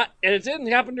 and it's not, and it didn't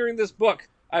happen during this book.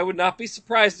 I would not be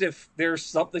surprised if there's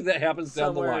something that happens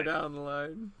somewhere down the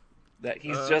line. That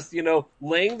he's just, you know,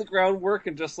 laying the groundwork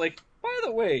and just like, by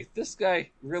the way, this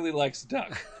guy really likes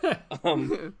duck.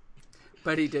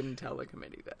 But he didn't tell the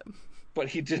committee that. But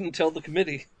he didn't tell the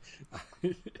committee.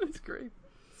 That's great.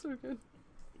 So good.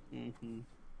 Mm-hmm.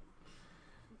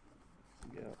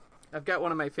 Yeah. I've got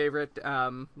one of my favorite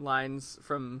lines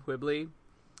from Whibley.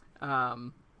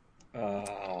 Man,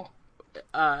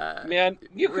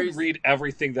 you can read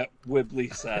everything that Whibley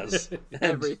says.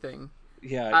 Everything.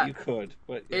 Yeah, you could,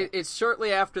 but yeah. It's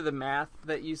shortly after the math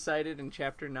that you cited in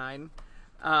chapter 9,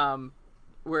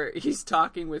 where he's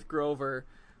talking with Grover.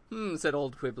 Said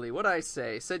old Quibbly, what'd I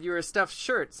say? Said you were a stuffed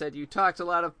shirt. Said you talked a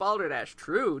lot of balderdash.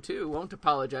 True, too. Won't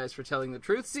apologize for telling the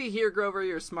truth. See here, Grover,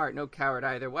 you're smart. No coward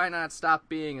either. Why not stop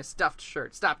being a stuffed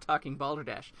shirt? Stop talking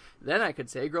balderdash. Then I could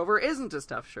say Grover isn't a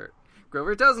stuffed shirt.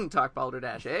 Grover doesn't talk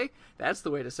balderdash, eh? That's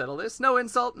the way to settle this. No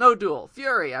insult, no duel.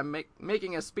 Fury, I'm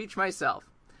making a speech myself.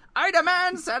 I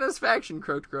demand satisfaction,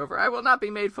 croaked Grover. I will not be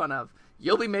made fun of.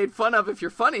 You'll be made fun of if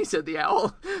you're funny, said the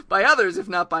owl. By others, if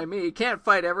not by me. Can't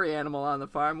fight every animal on the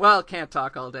farm. Well, can't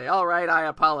talk all day. All right, I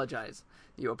apologize.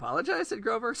 You apologize, said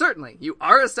Grover. Certainly. You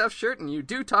are a stuffed shirt and you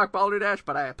do talk balderdash,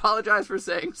 but I apologize for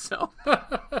saying so.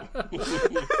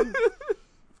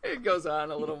 It goes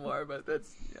on a little more, but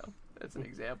that's an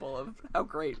example of how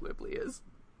great Whibley is.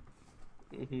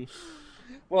 Mm-hmm.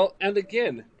 Well, and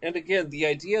again, the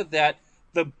idea that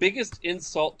the biggest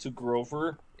insult to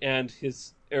Grover and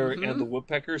his and the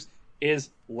woodpeckers is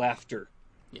laughter.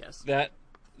 Yes. That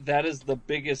is the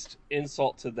biggest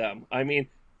insult to them. I mean,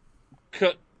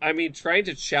 trying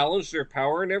to challenge their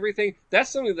power and everything, that's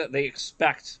something that they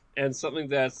expect, and something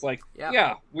that's like,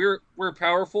 yeah, we're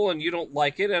powerful and you don't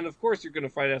like it, and of course you're going to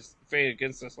fight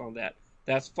against us on that.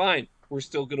 That's fine. We're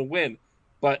still going to win.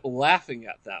 But laughing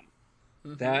at them,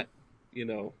 that, yeah.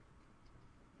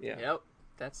 Yep.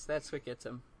 That's what gets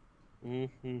them.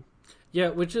 Mm-hmm. Yeah,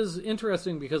 which is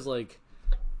interesting because like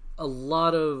a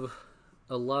lot of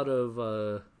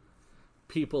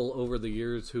people over the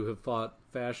years who have fought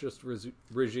fascist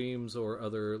regimes or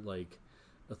other like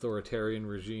authoritarian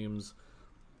regimes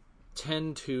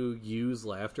tend to use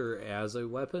laughter as a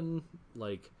weapon.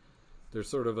 Like there's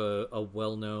sort of a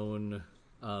well-known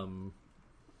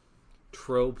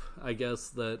trope, I guess,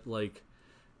 that like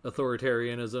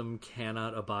authoritarianism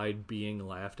cannot abide being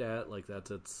laughed at. Like that's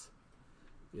its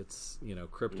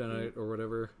kryptonite or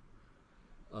whatever.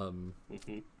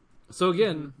 So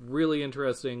again, really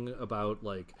interesting about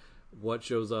like what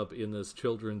shows up in this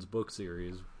children's book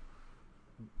series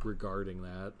regarding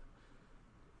that.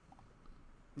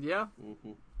 Yeah.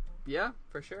 Yeah,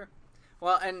 for sure.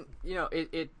 Well, and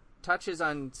it touches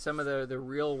on some of the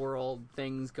real world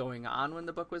things going on when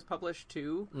the book was published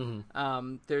too.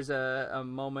 There's a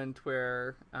moment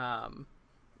where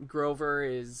Grover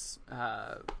is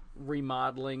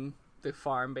remodeling the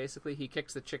farm. Basically, he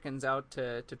kicks the chickens out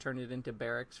to turn it into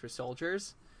barracks for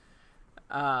soldiers.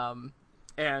 And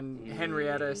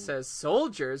Henrietta says,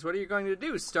 "Soldiers? What are you going to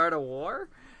do? Start a war?"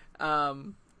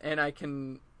 And I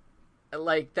can,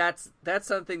 like, that's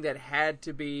something that had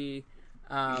to be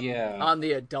on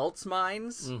the adults'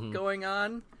 minds going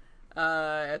on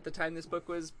at the time this book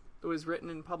was written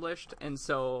and published, and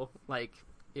so like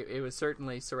it was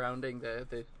certainly surrounding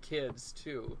the kids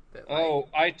too. That, like,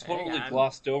 I totally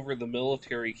glossed over the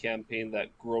military campaign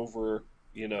that Grover,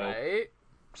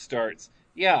 starts.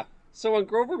 Yeah. So when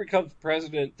Grover becomes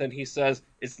president, then he says,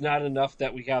 it's not enough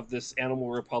that we have this animal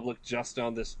republic just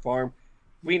on this farm.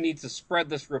 We need to spread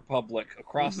this republic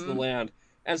across the land.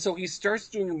 And so he starts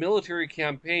doing military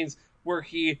campaigns where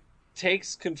he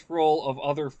takes control of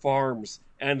other farms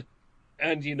and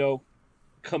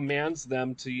commands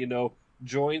them to,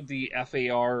 join the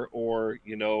FAR or,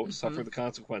 suffer the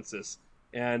consequences.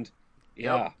 And,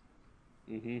 yeah.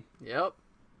 Yep.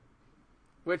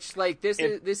 Which, like, this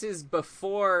is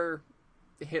before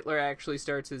Hitler actually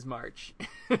starts his march.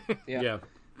 Yeah.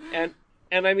 And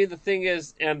I mean, the thing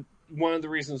is, and one of the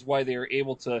reasons why they are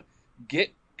able to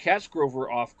catch Grover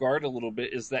off guard a little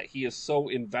bit is that he is so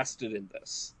invested in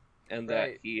this. And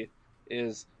that he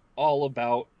is all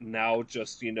about now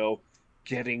just,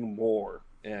 getting more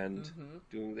and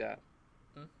doing that.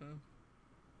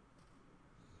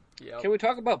 Yep. Can we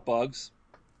talk about bugs?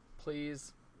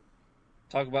 Please.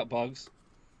 Talk about bugs.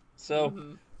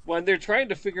 So, when they're trying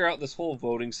to figure out this whole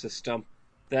voting system,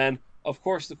 then, of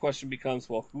course, the question becomes,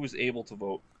 well, who's able to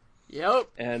vote? Yep.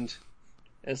 And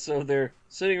so they're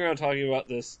sitting around talking about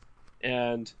this,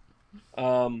 and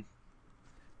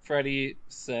Freddy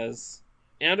says,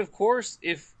 and of course,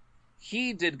 if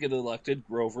he did get elected,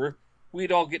 Grover,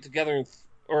 we'd all get together and...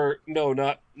 Or, no,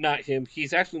 not him.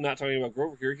 He's actually not talking about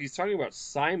Grover here. He's talking about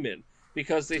Simon.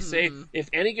 Because they say, if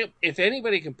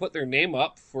anybody can put their name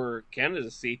up for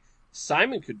candidacy,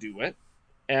 Simon could do it.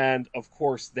 And, of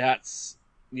course, that's,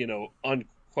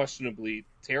 unquestionably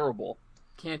terrible.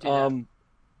 Can't do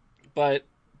that.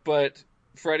 But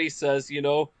Freddy says,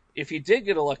 if he did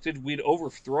get elected, we'd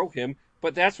overthrow him.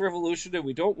 But that's revolution, and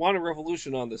we don't want a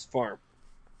revolution on this farm.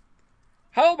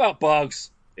 How about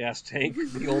bugs? Asked Hank,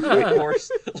 the old white horse.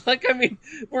 Like, I mean,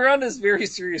 we're on this very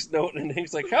serious note, and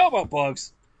Hank's like, how about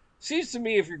bugs? Seems to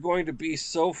me if you're going to be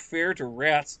so fair to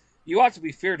rats, you ought to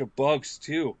be fair to bugs,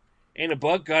 too. Ain't a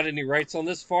bug got any rights on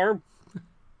this farm?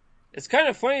 It's kind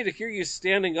of funny to hear you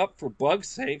standing up for bugs'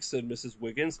 sake, said Mrs.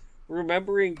 Wiggins,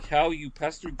 remembering how you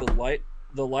pestered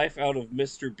the life out of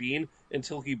Mr. Bean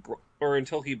until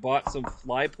he bought some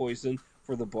fly poison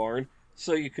for the barn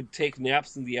so you could take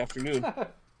naps in the afternoon.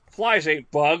 Flies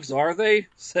ain't bugs, are they?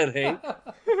 Said Hank.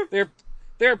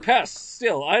 They're pests.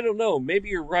 Still, I don't know. Maybe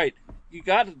you're right. You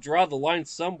got to draw the line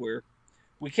somewhere.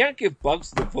 We can't give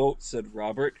bugs the vote, said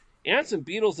Robert. Ants and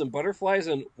beetles and butterflies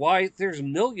and why, there's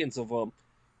millions of them.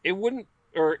 It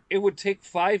would take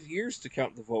 5 years to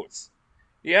count the votes.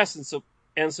 Yes,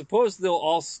 and suppose they'll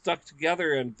all stuck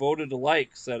together and voted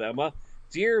alike, said Emma.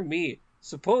 Dear me,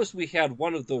 suppose we had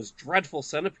one of those dreadful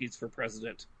centipedes for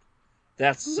president.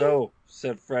 That's so,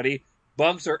 said Freddie.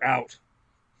 Bugs are out.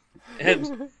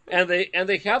 And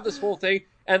they have this whole thing,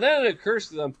 and then it occurs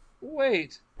to them,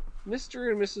 wait,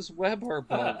 Mr. and Mrs. Webb are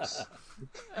bugs.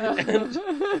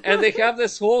 and they have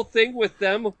this whole thing with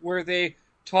them where they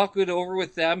talk it over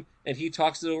with them, and he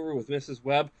talks it over with Mrs.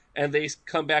 Webb, and they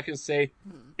come back and say,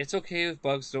 it's okay if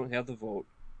bugs don't have the vote.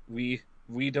 We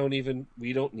don't need it.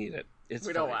 We don't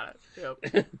want it. Yep.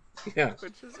 Yeah.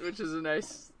 Which is a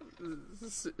nice,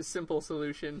 simple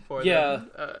solution for Yeah.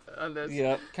 them on this.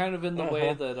 Yeah. Kind of in the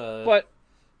way that, but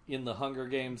in the Hunger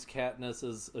Games, Katniss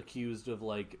is accused of,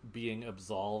 like, being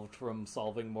absolved from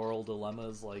solving moral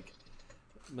dilemmas, like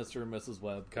Mr. and Mrs.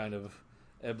 Webb kind of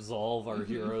absolve our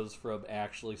heroes from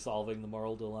actually solving the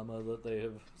moral dilemma that they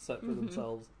have set for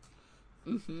themselves.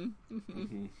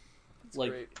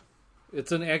 Like, great.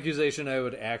 It's an accusation I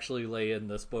would actually lay in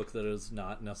this book that is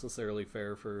not necessarily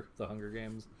fair for the Hunger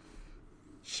Games.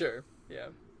 Sure. Yeah.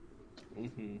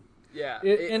 Yeah.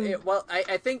 Well,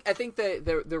 I think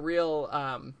the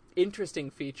real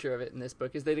interesting feature of it in this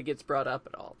book is that it gets brought up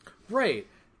at all. Right.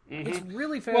 It's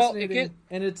really fascinating,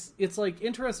 and it's like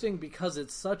interesting because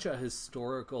it's such a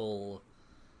historical,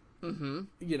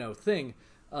 thing.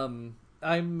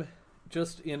 I'm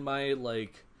just in my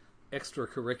like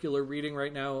extracurricular reading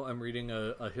right now. I'm reading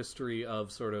a history of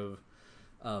sort of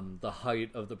the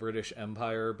height of the British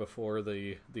Empire before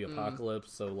the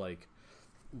apocalypse. So like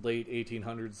late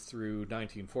 1800s through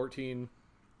 1914.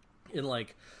 And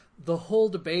like the whole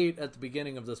debate at the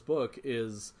beginning of this book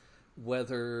is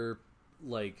whether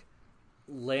like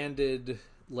landed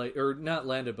like or not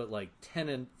landed but like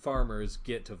tenant farmers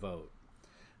get to vote,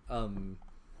 and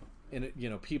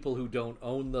people who don't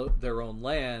own their own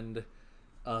land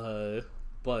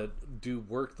but do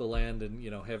work the land and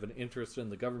have an interest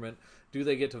in the government, do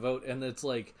they get to vote? And it's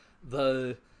like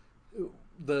the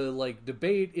like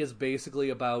debate is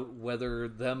basically about whether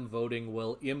them voting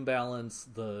will imbalance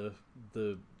the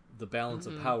balance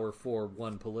of power for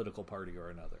one political party or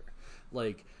another.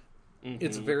 Like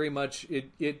it's very much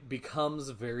it becomes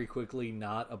very quickly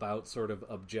not about sort of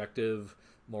objective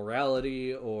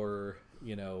morality or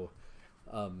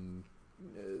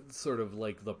sort of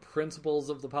like the principles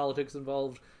of the politics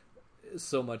involved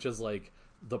so much as like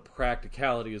the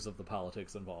practicalities of the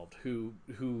politics involved. Who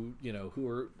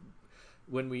are,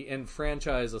 when we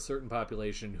enfranchise a certain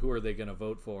population, who are they going to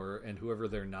vote for, and whoever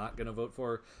they're not going to vote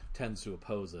for tends to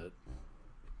oppose it.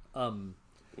 And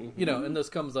this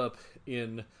comes up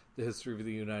in the history of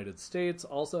the United States.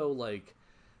 Also, like,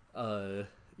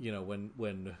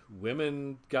 when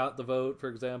women got the vote, for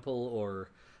example, or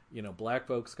black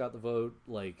folks got the vote,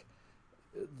 like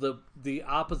the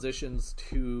oppositions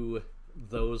to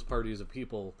those parties of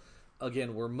people,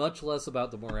 again, were much less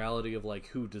about the morality of like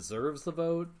who deserves the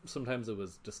vote. Sometimes it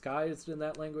was disguised in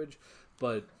that language,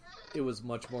 but it was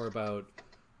much more about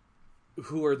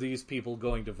who are these people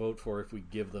going to vote for if we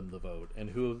give them the vote, and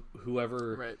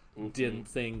whoever didn't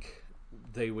think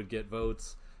they would get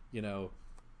votes,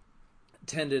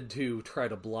 tended to try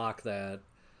to block that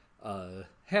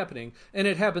happening. And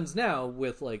it happens now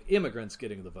with like immigrants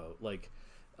getting the vote. Like,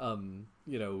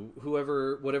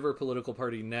 whatever political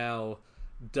party now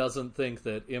doesn't think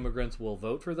that immigrants will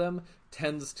vote for them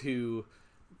tends to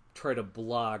try to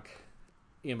block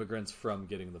immigrants from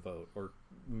getting the vote or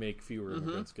make fewer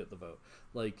immigrants get the vote.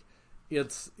 Like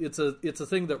it's a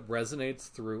thing that resonates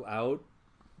throughout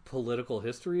political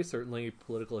history, certainly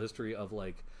political history of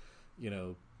like,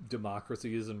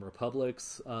 democracies and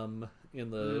republics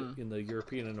in the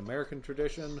European and American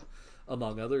tradition,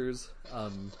 among others.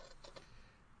 And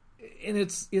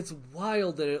it's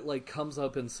wild that it like comes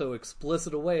up in so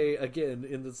explicit a way again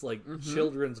in this like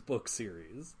children's book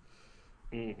series.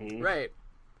 Right.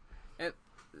 And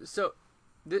so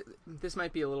this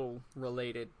might be a little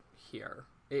related here.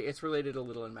 It's related a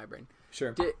little in my brain.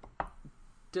 Sure.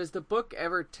 Does the book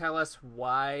ever tell us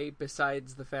why,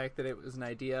 besides the fact that it was an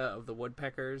idea of the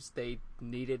woodpeckers, they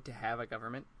needed to have a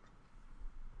government?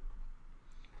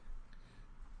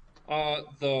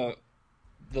 The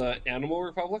Animal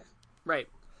Republic. Right.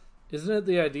 Isn't it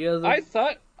the idea that I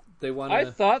thought they want I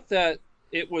to? thought that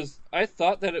it was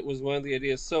one of the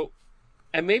ideas. So,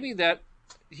 and maybe that,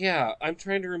 yeah, I'm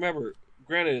trying to remember.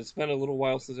 Granted, it's been a little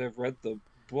while since I've read the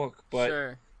book, but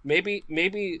Sure. maybe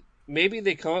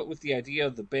they come up with the idea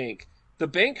of the bank. The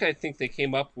bank, I think they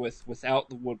came up with without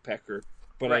the woodpecker,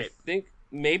 but I Right. think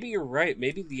maybe you're right.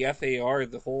 Maybe the FAR,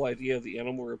 the whole idea of the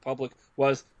Animal Republic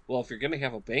was, well, if you're going to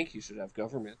have a bank, you should have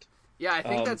government. Yeah, I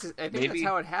think that's maybe-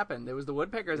 how it happened. It was the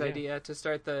woodpeckers' Yeah. idea to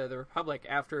start the republic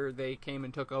after they came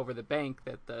and took over the bank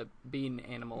that the bean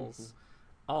animals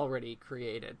already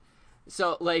created.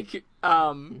 So, like,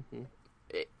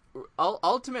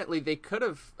 ultimately, they could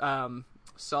have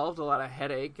solved a lot of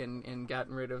headache and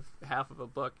gotten rid of half of a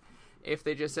book if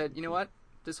they just said, you know what,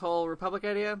 this whole republic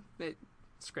idea,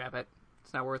 scrap it.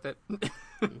 It's not worth it.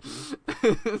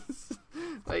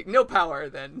 Like, no power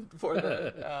then for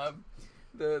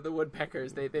the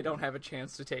woodpeckers. They don't have a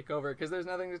chance to take over because there's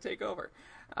nothing to take over.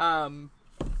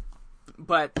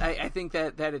 But I think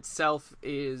that itself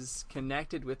is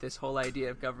connected with this whole idea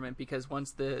of government, because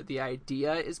once the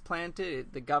idea is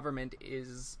planted, the government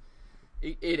is...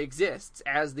 It exists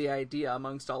as the idea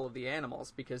amongst all of the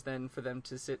animals, because then for them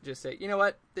to just say, you know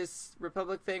what, this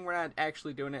republic thing, we're not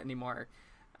actually doing it anymore.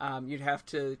 You'd have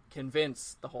to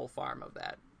convince the whole farm of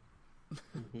that.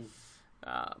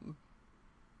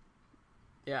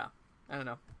 Yeah, I don't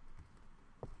know.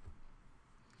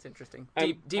 It's interesting.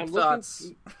 Deep I'm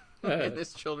thoughts looking- in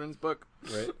this children's book.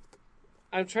 Right.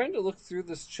 I'm trying to look through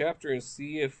this chapter and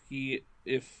see if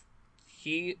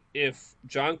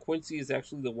John Quincy is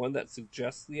actually the one that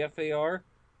suggests the FAR,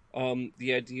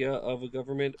 the idea of a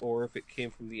government, or if it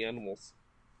came from the animals.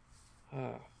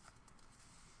 I'm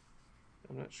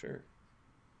not sure.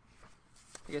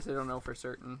 I guess I don't know for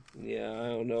certain. Yeah, I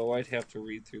don't know. I'd have to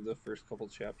read through the first couple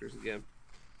chapters again.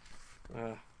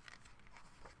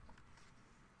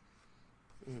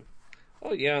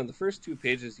 Oh yeah, in the first 2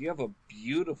 pages, you have a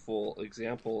beautiful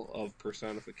example of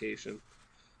personification.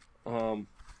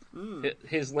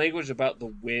 His language about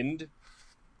the wind,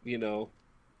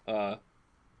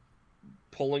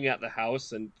 pulling at the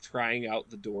house and trying out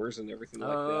the doors and everything like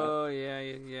that. Oh,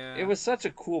 yeah. It was such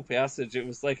a cool passage. It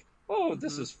was like, oh,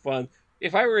 this is fun.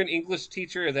 If I were an English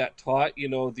teacher that taught,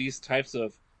 these types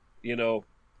of,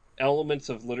 elements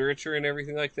of literature and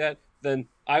everything like that, then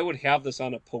I would have this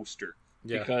on a poster.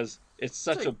 Yeah. Because it's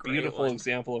such It's a a great beautiful one.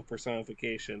 example of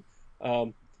personification.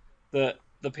 The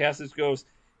passage goes,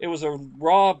 "It was a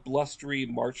raw, blustery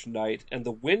March night, and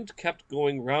the wind kept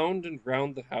going round and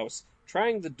round the house,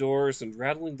 trying the doors and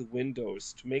rattling the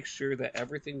windows to make sure that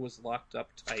everything was locked up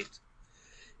tight.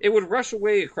 It would rush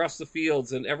away across the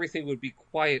fields, and everything would be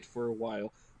quiet for a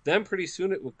while. Then pretty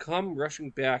soon it would come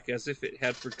rushing back as if it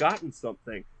had forgotten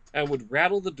something, and would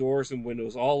rattle the doors and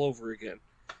windows all over again.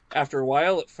 After a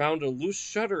while it found a loose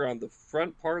shutter on the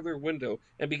front parlor window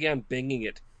and began banging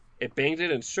it. It banged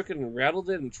it and shook it and rattled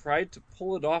it and tried to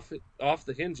pull it off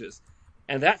the hinges,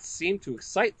 and that seemed to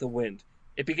excite the wind.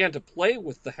 It began to play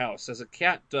with the house as a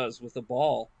cat does with a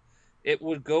ball. It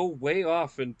would go way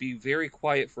off and be very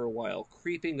quiet for a while,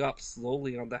 creeping up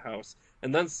slowly on the house,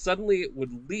 and then suddenly it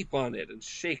would leap on it and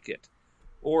shake it.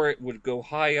 Or it would go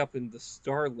high up in the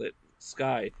starlit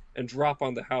sky and drop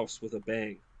on the house with a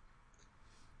bang."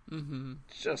 Mm-hmm.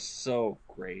 Just so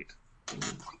great.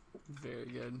 Very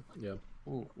good. Yeah.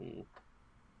 Mhm.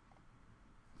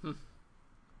 Good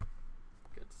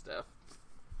stuff.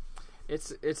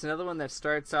 It's another one that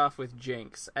starts off with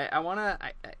Jinx. I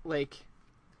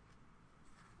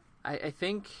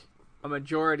think a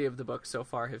majority of the books so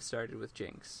far have started with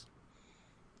Jinx.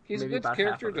 He's Maybe a good about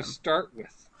character half to of them. start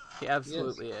with. He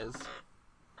absolutely is.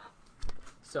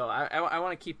 So I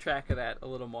want to keep track of that a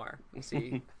little more and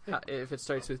see if it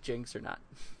starts with Jinx or not.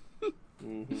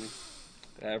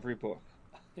 Every book.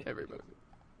 Every book.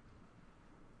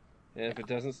 And if it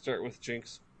doesn't start with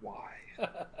Jinx, why?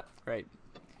 Right.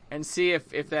 And see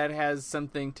if that has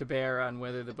something to bear on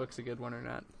whether the book's a good one or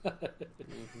not.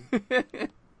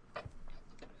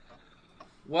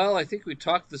 Well, I think we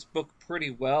talked this book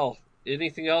pretty well.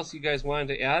 Anything else you guys wanted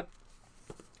to add?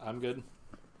 I'm good.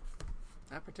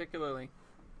 Not particularly.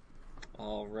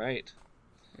 All right.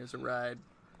 Here's a ride.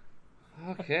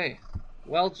 Okay.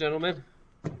 Well, gentlemen,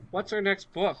 what's our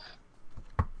next book?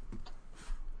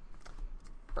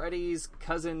 Freddy's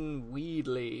Cousin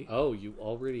Weedley. Oh, you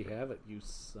already have it, you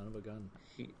son of a gun.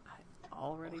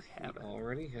 Already have it.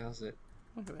 Already has it.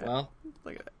 Look at that. Well,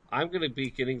 Look at that. I'm going to be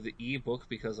getting the ebook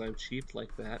because I'm cheap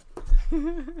like that.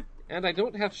 And I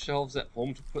don't have shelves at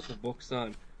home to put the books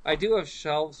on. I do have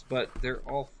shelves, but they're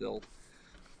all filled.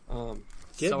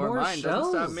 Get so more are mine.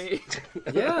 shelves. Doesn't stop me.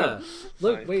 Yeah.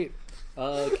 Look, Fine. wait.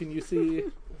 Can you see?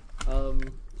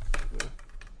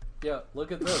 Yeah.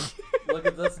 Look at this. Look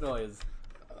at this noise.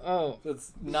 Oh,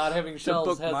 It's not having shelves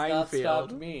book has not minefield.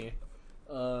 stopped me.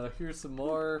 Here's some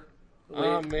more. Wait,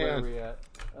 Oh, where are man. we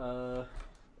at?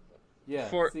 Yeah.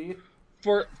 For- See?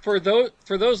 for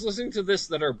those listening to this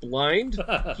that are blind,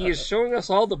 he is showing us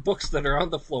all the books that are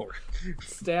on the floor.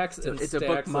 Stacks and It's a stacks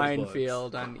book of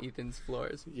minefield on Ethan's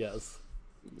floors. books. Yes.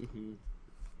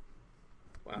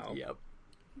 Wow. Yep.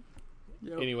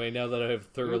 Anyway, now that I have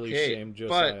thoroughly Okay, shamed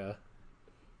Josiah,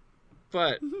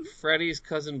 But Freddy's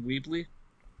cousin Weebly,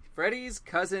 Freddy's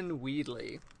cousin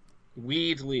Weedley.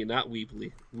 Weedley, not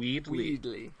Weebly, Weedley.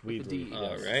 Weedley. With a D. Weedley.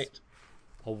 All Yes. right.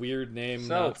 a weird name, So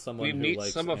not someone we who meet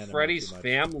likes some of anime Freddy's too much.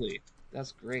 family.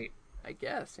 That's great. I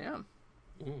guess, yeah.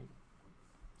 Mm,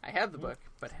 I have the book,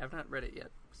 but have not read it yet.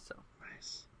 So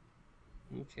nice.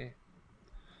 Okay.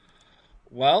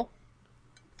 Well,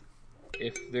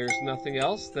 if there's nothing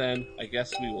else, then I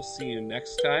guess we will see you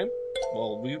next time.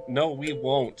 Well, we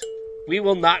won't. We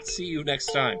will not see you next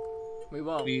time. we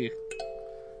won't. We're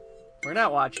We're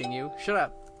not watching you. Shut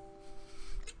up.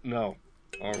 no.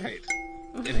 All right.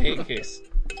 In any case,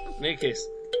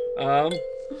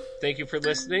 thank you for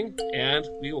listening, and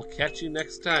we will catch you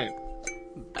next time.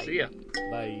 See ya.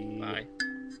 Bye. Bye.